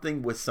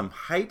something with some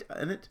height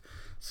in it,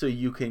 so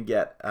you can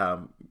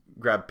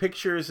grab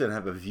pictures and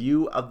have a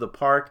view of the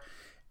park.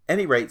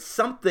 Any rate,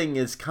 something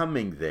is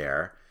coming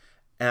there,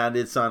 and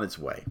it's on its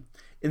way.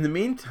 In the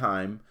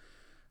meantime,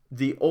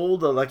 the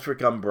old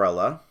Electric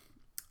Umbrella,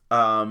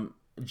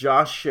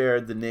 Josh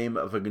shared the name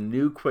of a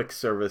new quick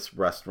service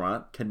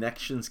restaurant,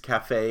 Connections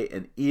Cafe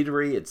and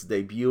Eatery. It's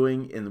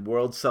debuting in the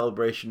World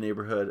Celebration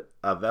neighborhood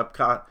of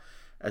Epcot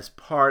as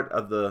part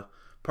of the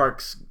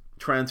park's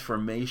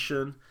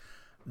transformation.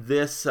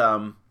 This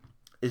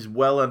is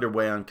well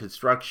underway on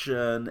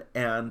construction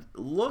and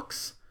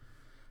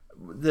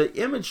the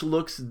image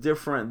looks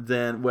different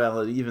than, well,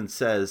 it even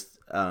says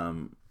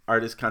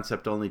artist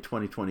concept only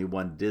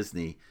 2021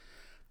 Disney.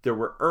 There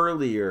were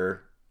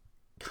earlier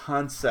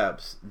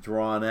concepts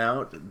drawn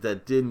out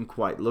that didn't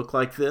quite look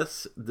like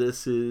this.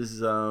 This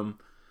is a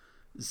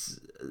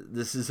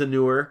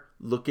newer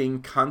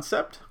looking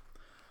concept.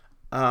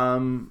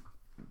 So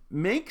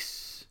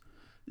there's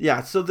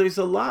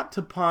a lot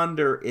to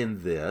ponder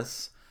in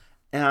this,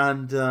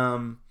 and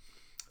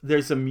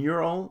there's a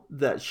mural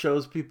that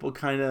shows people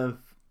kind of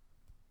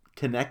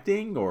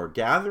connecting or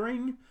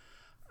gathering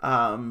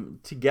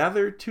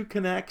together to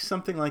connect,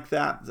 something like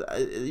that.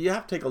 You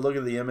have to take a look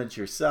at the image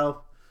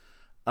yourself.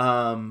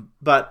 But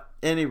at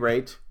any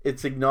rate,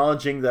 it's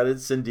acknowledging that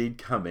it's indeed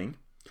coming.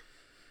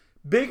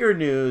 Bigger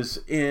news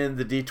in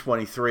the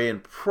D23,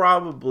 and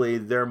probably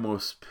their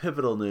most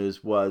pivotal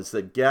news, was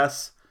that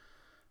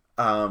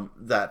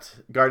that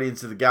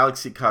Guardians of the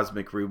Galaxy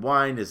Cosmic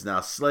Rewind is now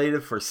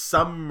slated for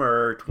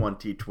summer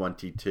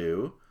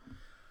 2022.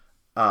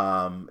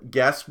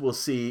 Guests will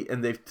see,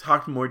 and they've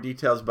talked more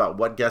details about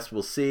what guests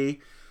will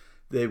see.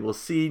 They will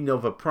see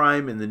Nova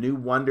Prime and the new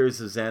wonders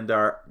of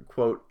Xandar,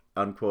 quote,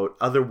 unquote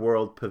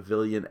otherworld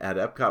pavilion at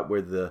Epcot,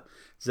 where the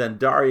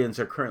Xandarians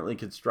are currently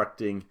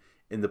constructing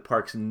in the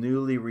park's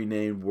newly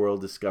renamed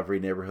World Discovery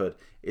neighborhood.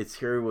 It's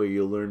here where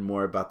you'll learn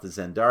more about the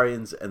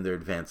Xandarians and their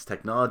advanced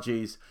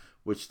technologies,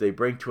 which they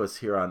bring to us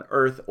here on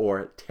Earth,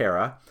 or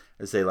Terra,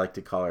 as they like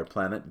to call our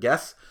planet.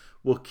 Guests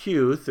will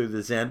queue through the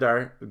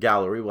Xandar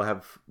Gallery.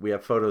 We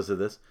have photos of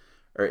this,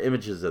 or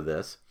images of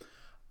this,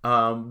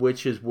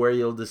 which is where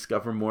you'll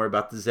discover more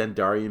about the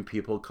Xandarian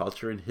people,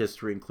 culture, and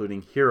history,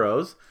 including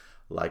heroes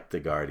like the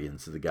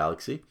Guardians of the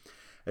Galaxy.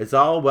 It's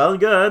all well and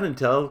good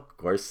until, of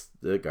course,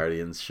 the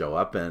Guardians show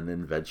up and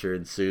an adventure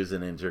ensues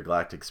in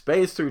intergalactic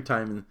space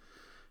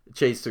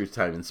chase through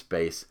time and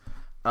space.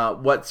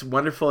 What's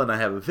wonderful, and I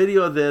have a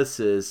video of this,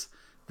 is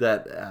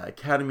that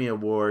Academy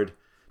Award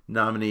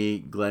nominee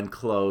Glenn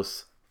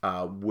Close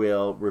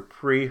will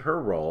reprise her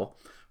role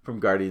from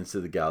Guardians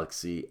of the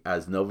Galaxy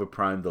as Nova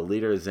Prime, the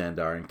leader of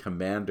Xandar and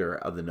commander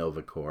of the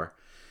Nova Corps.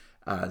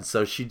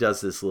 So she does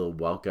this little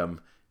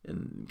welcome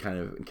and kind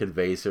of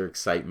conveys her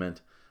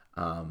excitement.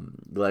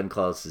 Glenn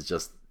Close is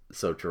just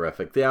so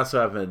terrific. They also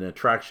have an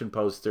attraction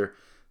poster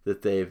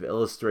that they've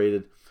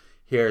illustrated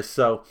here.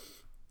 So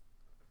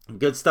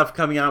good stuff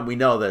coming out. We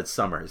know that it's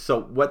summer. So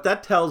what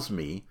that tells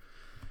me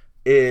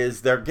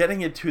is they're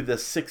getting into the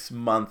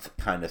 6-month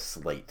kind of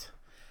slate.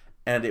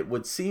 And it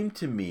would seem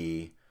to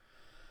me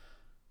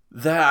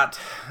that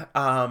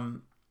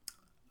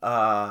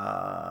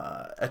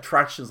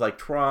attractions like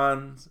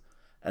Tron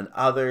and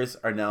others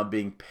are now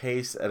being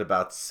paced at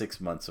about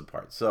 6 months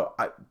apart. So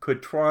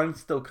could Tron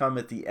still come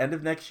at the end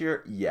of next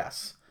year?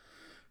 Yes.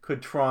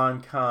 Could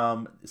Tron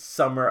come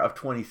summer of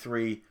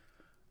 23?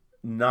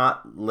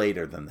 Not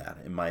later than that,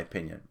 in my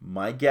opinion.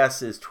 My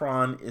guess is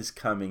Tron is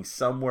coming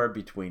somewhere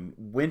between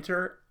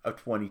winter of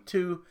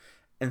 22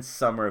 and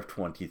summer of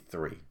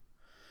 23.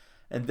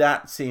 And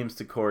that seems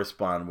to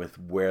correspond with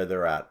where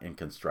they're at in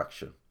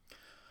construction.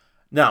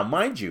 Now,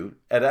 mind you,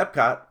 at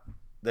Epcot,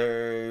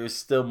 there's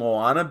still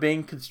Moana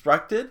being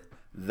constructed.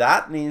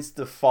 That needs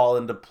to fall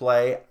into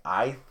play.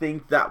 I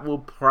think that will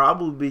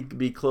probably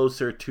be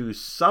closer to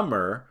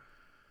summer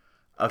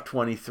of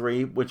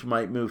 23, which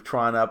might move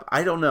Tron up.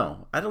 I don't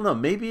know.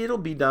 Maybe it'll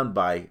be done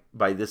by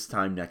this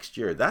time next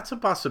year. That's a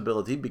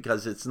possibility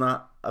because it's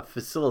not a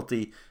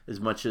facility as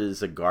much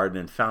as a garden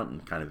and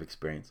fountain kind of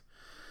experience.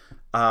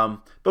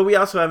 But we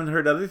also haven't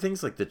heard other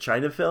things like the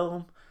China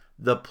film,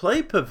 the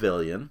Play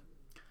Pavilion.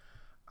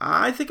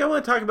 I think I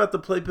want to talk about the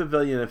Play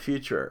Pavilion in a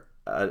future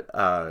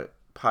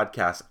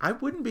podcast. I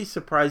wouldn't be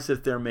surprised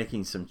if they're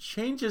making some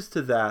changes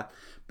to that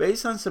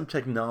based on some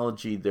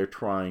technology they're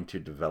trying to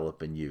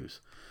develop and use,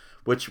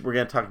 which we're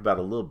going to talk about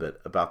a little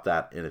bit about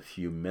that in a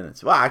few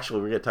minutes. Well,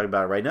 actually, we're going to talk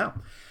about it right now.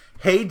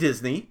 Hey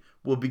Disney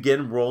will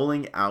begin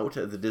rolling out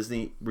at the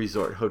Disney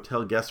Resort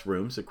hotel guest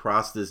rooms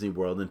across Disney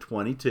World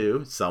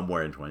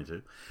somewhere in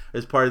 22,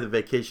 as part of the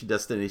vacation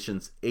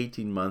destination's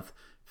 18-month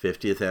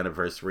 50th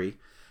anniversary.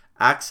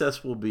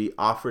 Access will be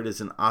offered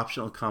as an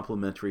optional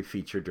complimentary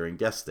feature during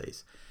guest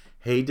stays.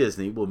 Hey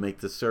Disney will make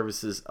the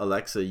service's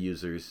Alexa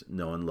users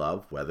know and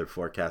love, weather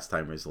forecast,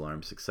 timers,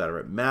 alarms,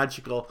 etc.,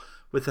 magical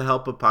with the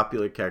help of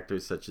popular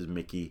characters such as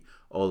Mickey,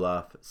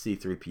 Olaf,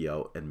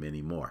 C-3PO, and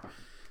many more.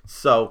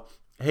 So,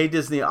 Hey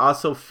Disney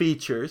also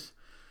features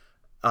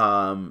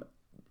an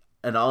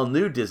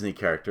all-new Disney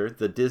character,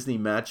 the Disney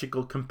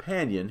Magical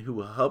Companion, who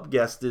will help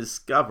guests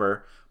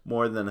discover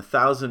more than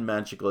 1,000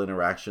 magical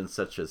interactions,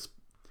 such as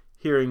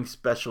hearing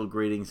special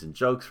greetings and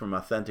jokes from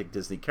authentic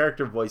Disney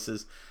character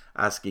voices,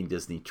 asking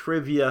Disney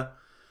trivia,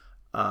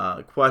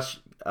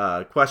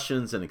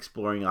 questions, and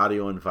exploring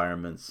audio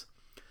environments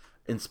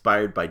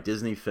inspired by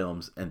Disney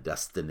films and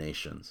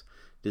destinations.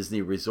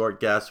 Disney Resort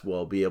guests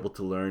will be able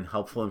to learn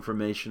helpful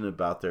information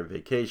about their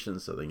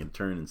vacations so they can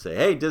turn and say,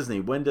 hey Disney,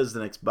 when does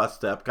the next bus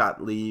to Epcot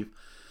leave?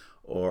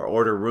 Or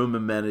order room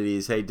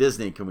amenities. Hey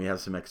Disney, can we have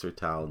some extra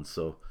towels?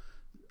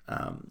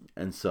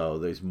 And so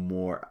there's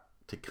more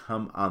to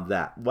come on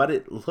that. What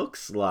it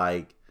looks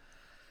like,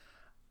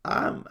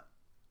 to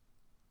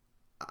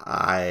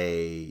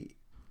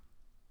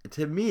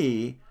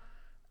me,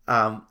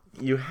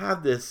 you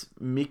have this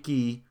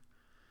Mickey.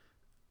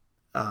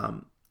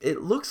 It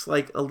looks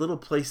like a little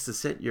place to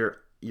set your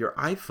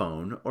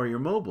iPhone or your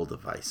mobile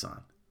device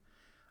on.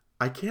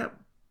 I can't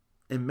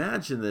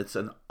imagine that it's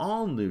an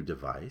all-new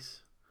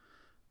device,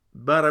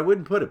 but I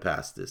wouldn't put it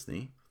past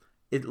Disney.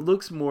 It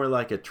looks more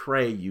like a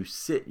tray you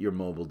sit your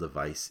mobile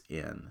device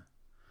in.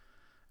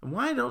 And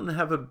why don't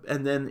have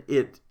and then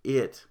it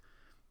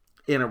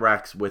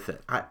interacts with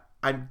it.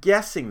 I'm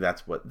guessing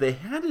that's what they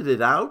handed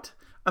it out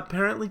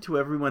apparently to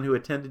everyone who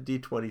attended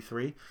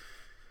D23.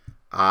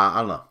 I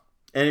don't know.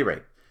 At any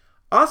rate,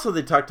 also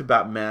they talked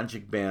about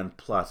Magic Band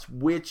Plus,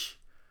 which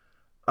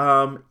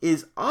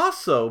is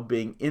also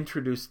being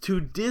introduced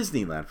to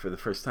Disneyland for the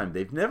first time.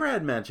 They've never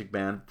had Magic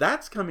Band.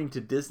 That's coming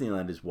to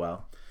Disneyland as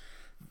well.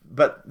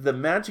 But the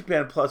Magic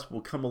Band Plus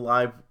will come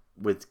alive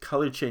with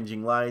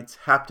color-changing lights,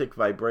 haptic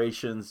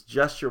vibrations,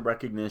 gesture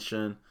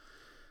recognition.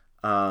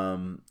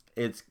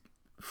 It's,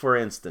 for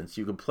instance,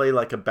 you can play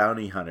like a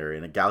bounty hunter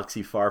in a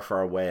galaxy far,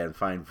 far away and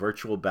find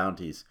virtual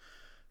bounties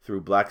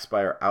through Black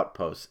Spire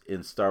Outpost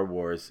in Star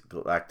Wars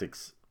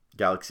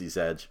Galaxy's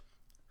Edge.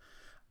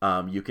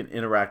 You can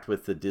interact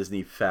with the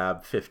Disney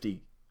Fab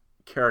 50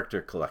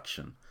 character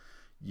collection.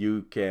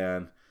 You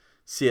can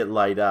see it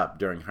light up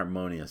during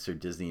Harmonious or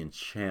Disney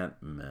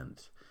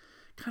Enchantment.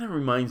 Kind of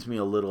reminds me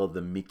a little of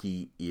the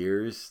Mickey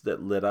ears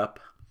that lit up,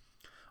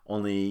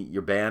 only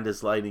your band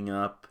is lighting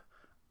up.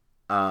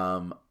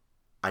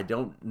 I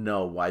don't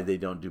know why they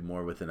don't do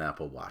more with an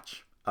Apple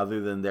Watch, other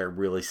than they're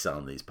really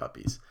selling these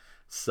puppies.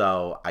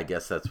 So I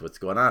guess that's what's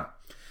going on.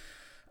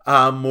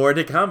 More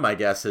to come, I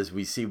guess, as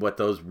we see what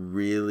those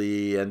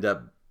really end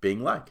up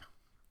being like.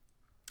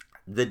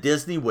 The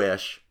Disney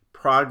Wish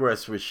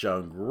progress was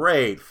shown.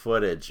 Great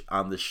footage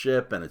on the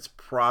ship and its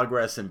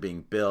progress in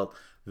being built.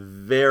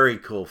 Very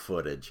cool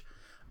footage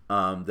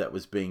that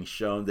was being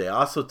shown. They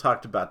also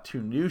talked about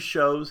 2 new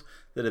shows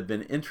that have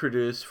been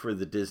introduced for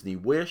the Disney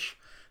Wish.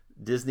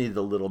 Disney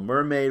The Little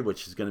Mermaid,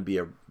 which is going to be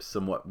a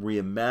somewhat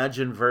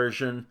reimagined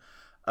version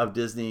of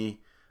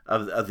Disney,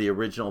 of the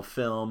original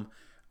film.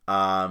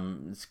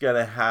 It's going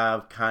to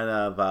have kind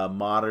of a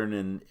modern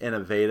and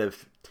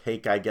innovative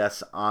take, I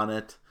guess, on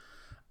it.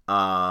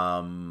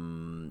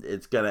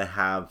 It's going to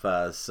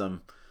have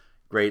some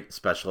great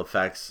special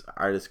effects,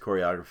 artist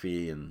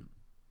choreography, and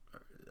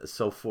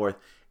so forth.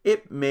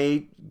 It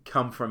may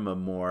come from a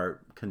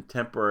more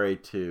contemporary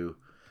to,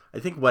 I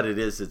think what it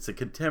is, it's a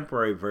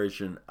contemporary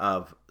version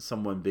of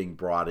someone being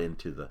brought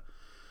into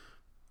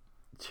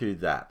to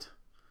that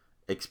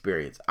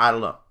experience. I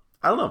don't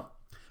know.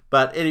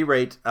 But at any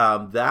rate,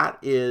 that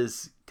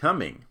is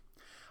coming.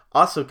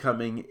 Also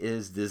coming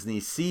is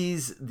Disney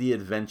Sees the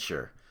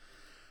Adventure.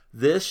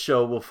 This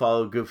show will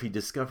follow Goofy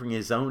discovering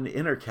his own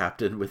inner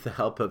captain with the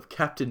help of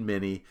Captain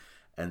Minnie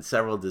and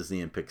several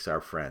Disney and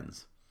Pixar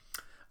friends.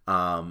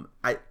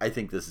 I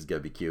think this is going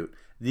to be cute.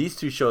 These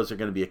 2 shows are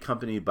going to be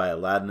accompanied by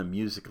Aladdin, a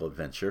musical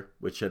adventure,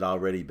 which had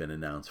already been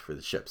announced for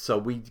the ship. So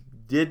we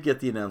did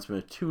get the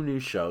announcement of 2 new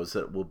shows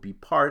that will be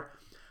part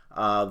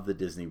of the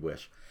Disney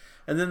Wish.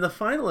 And then the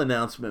final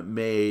announcement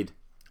made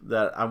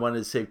that I wanted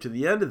to save to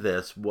the end of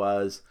this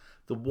was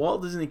the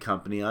Walt Disney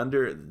Company,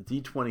 under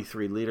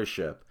D23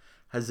 leadership,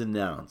 has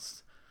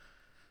announced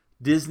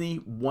Disney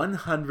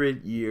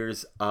 100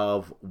 Years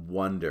of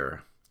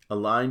Wonder,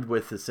 aligned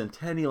with the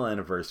centennial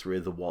anniversary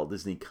of the Walt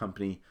Disney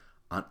Company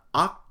on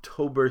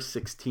October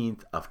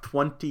 16th of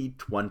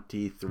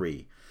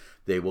 2023.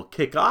 They will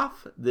kick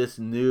off this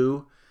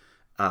new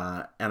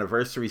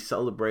anniversary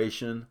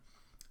celebration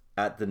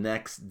at the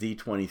next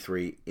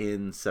D23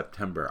 in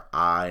September.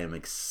 I am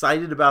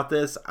excited about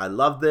this. I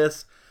love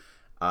this.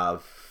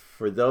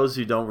 For those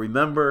who don't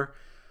remember,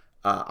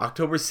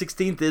 October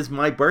 16th is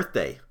my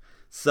birthday.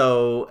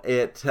 So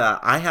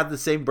I have the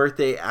same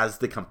birthday as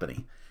the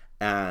company.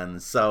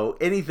 And so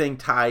anything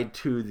tied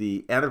to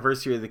the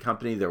anniversary of the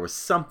company, there was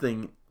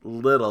something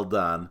little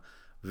done,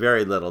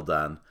 very little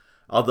done.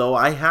 Although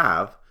I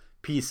have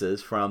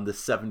pieces from the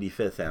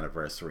 75th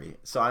anniversary.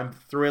 So I'm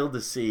thrilled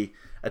to see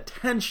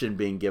attention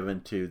being given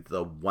to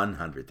the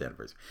 100th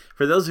anniversary.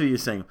 For those of you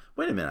saying,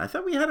 wait a minute, I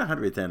thought we had a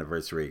 100th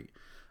anniversary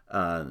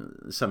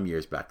some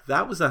years back.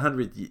 That was the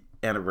 100th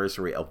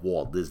anniversary of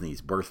Walt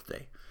Disney's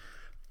birthday.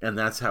 And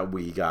that's how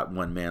we got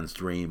One Man's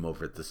Dream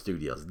over at the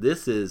studios.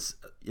 This is,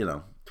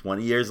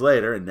 20 years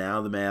later, and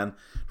now the man,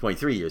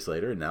 23 years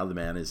later, and now the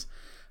man has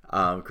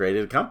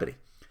created a company.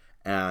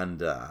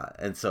 And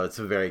so it's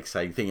a very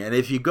exciting thing. And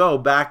if you go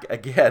back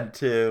again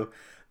to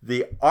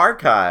the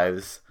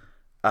archives,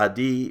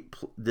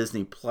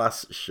 Disney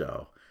Plus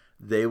show,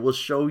 they will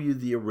show you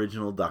the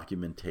original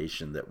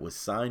documentation that was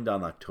signed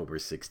on October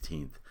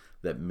 16th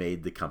that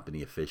made the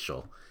company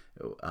official.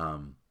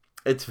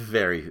 It's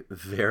very,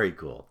 very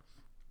cool.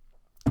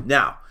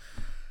 Now,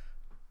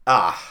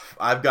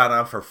 I've gone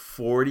on for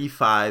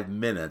 45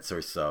 minutes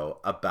or so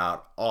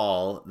about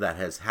all that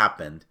has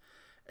happened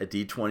at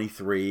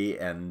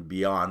D23 and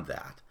beyond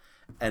that.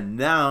 And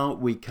now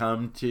we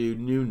come to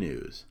new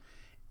news.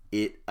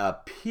 It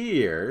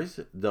appears,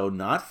 though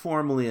not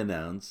formally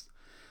announced,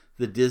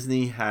 that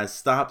Disney has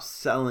stopped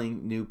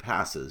selling new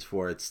passes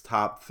for its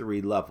top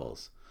 3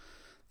 levels.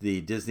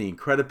 The Disney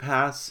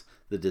Incredipass,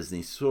 the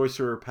Disney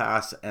Sorcerer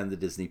Pass, and the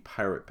Disney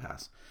Pirate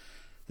Pass.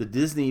 The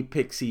Disney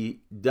Pixie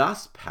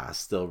Dust Pass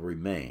still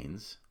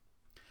remains,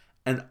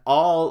 and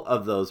all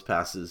of those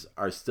passes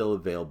are still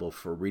available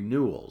for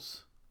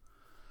renewals.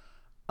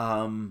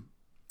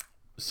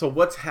 So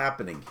what's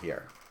happening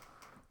here?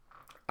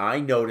 I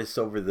noticed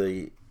over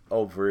the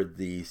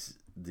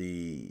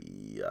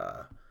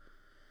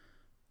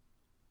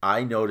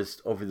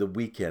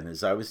weekend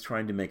as I was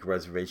trying to make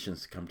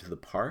reservations to come to the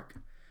park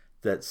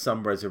that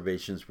some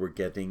reservations were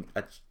getting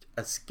a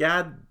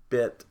scad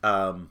bit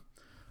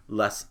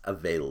less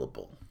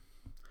available.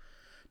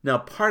 Now,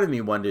 part of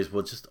me wonders,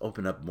 we'll just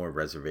open up more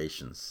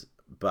reservations.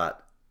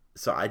 But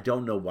so I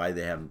don't know why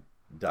they haven't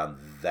done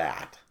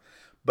that.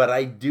 But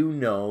I do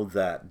know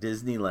that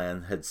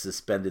Disneyland had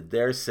suspended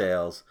their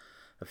sales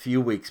a few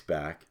weeks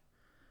back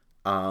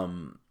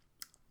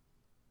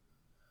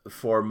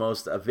for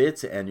most of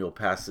its annual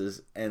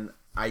passes. And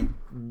I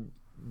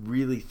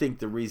really think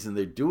the reason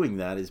they're doing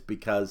that is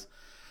because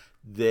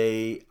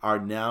they are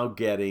now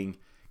getting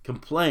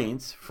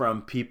complaints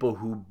from people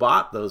who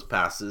bought those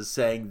passes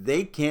saying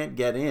they can't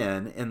get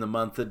in the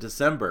month of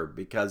December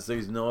because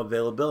there's no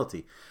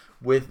availability.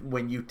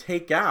 When you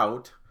take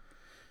out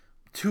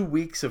 2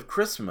 weeks of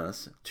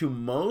Christmas to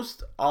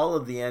most all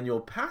of the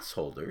annual pass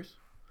holders,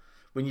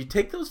 when you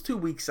take those 2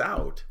 weeks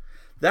out,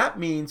 that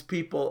means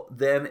people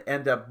then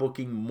end up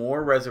booking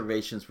more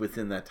reservations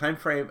within that time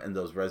frame, and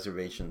those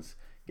reservations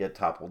get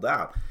toppled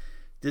out.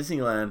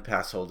 Disneyland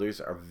pass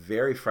holders are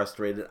very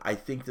frustrated. I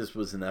think this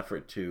was an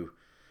effort to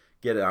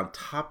get on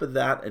top of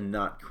that and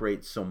not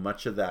create so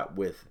much of that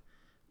with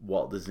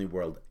Walt Disney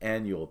World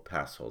annual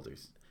pass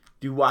holders.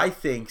 Do I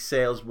think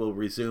sales will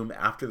resume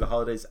after the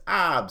holidays?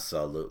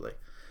 Absolutely.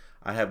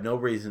 I have no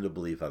reason to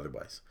believe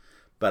otherwise.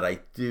 But I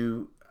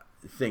do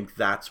think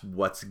that's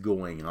what's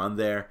going on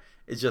there.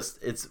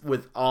 It's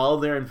with all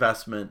their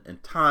investment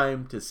and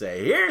time to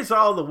say, here's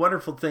all the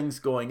wonderful things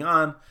going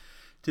on,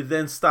 to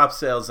then stop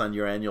sales on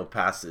your annual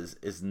passes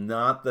is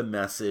not the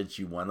message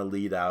you want to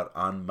lead out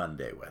on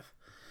Monday with.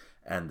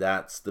 And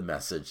that's the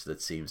message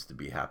that seems to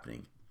be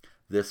happening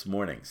this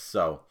morning.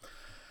 So,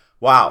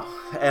 wow.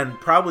 And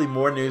probably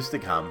more news to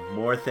come,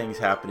 more things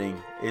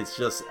happening. It's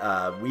just,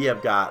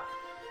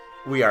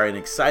 we are in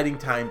exciting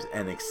times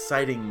and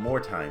exciting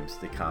more times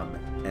to come.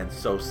 And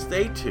so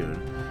stay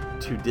tuned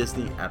to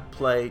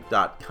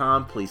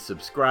DisneyAtPlay.com. Please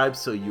subscribe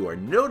so you are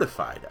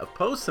notified of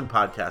posts and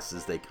podcasts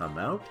as they come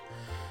out.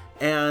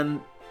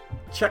 And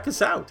check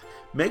us out.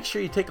 Make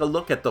sure you take a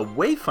look at the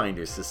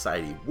Wayfinder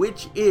Society,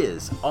 which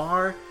is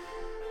our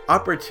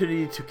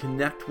opportunity to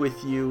connect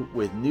with you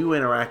with new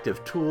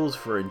interactive tools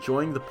for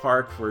enjoying the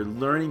park, for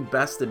learning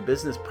best in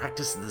business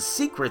practices. The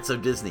secrets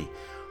of Disney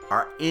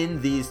are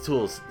in these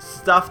tools.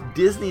 Stuff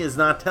Disney is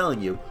not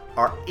telling you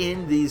are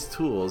in these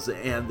tools,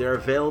 and they're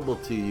available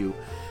to you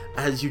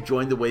as you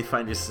join the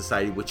Wayfinder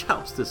Society, which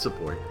helps to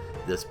support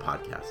this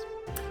podcast.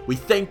 We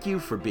thank you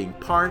for being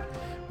part.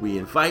 We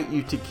invite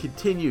you to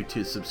continue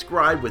to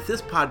subscribe with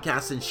this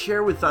podcast and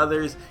share with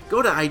others.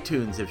 Go to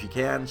iTunes if you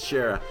can.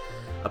 Share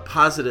a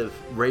positive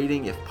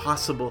rating if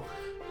possible.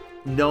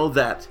 Know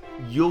that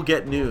you'll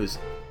get news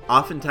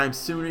oftentimes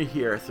sooner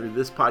here through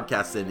this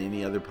podcast than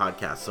any other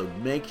podcast. So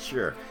make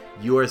sure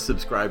you are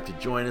subscribed to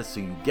join us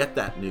so you get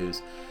that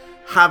news.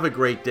 Have a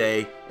great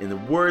day. In the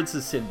words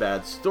of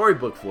Sinbad's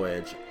storybook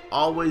voyage,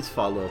 always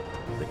follow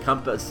the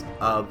compass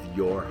of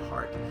your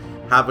heart.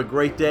 Have a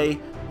great day.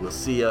 We'll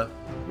see you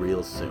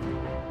real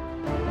soon.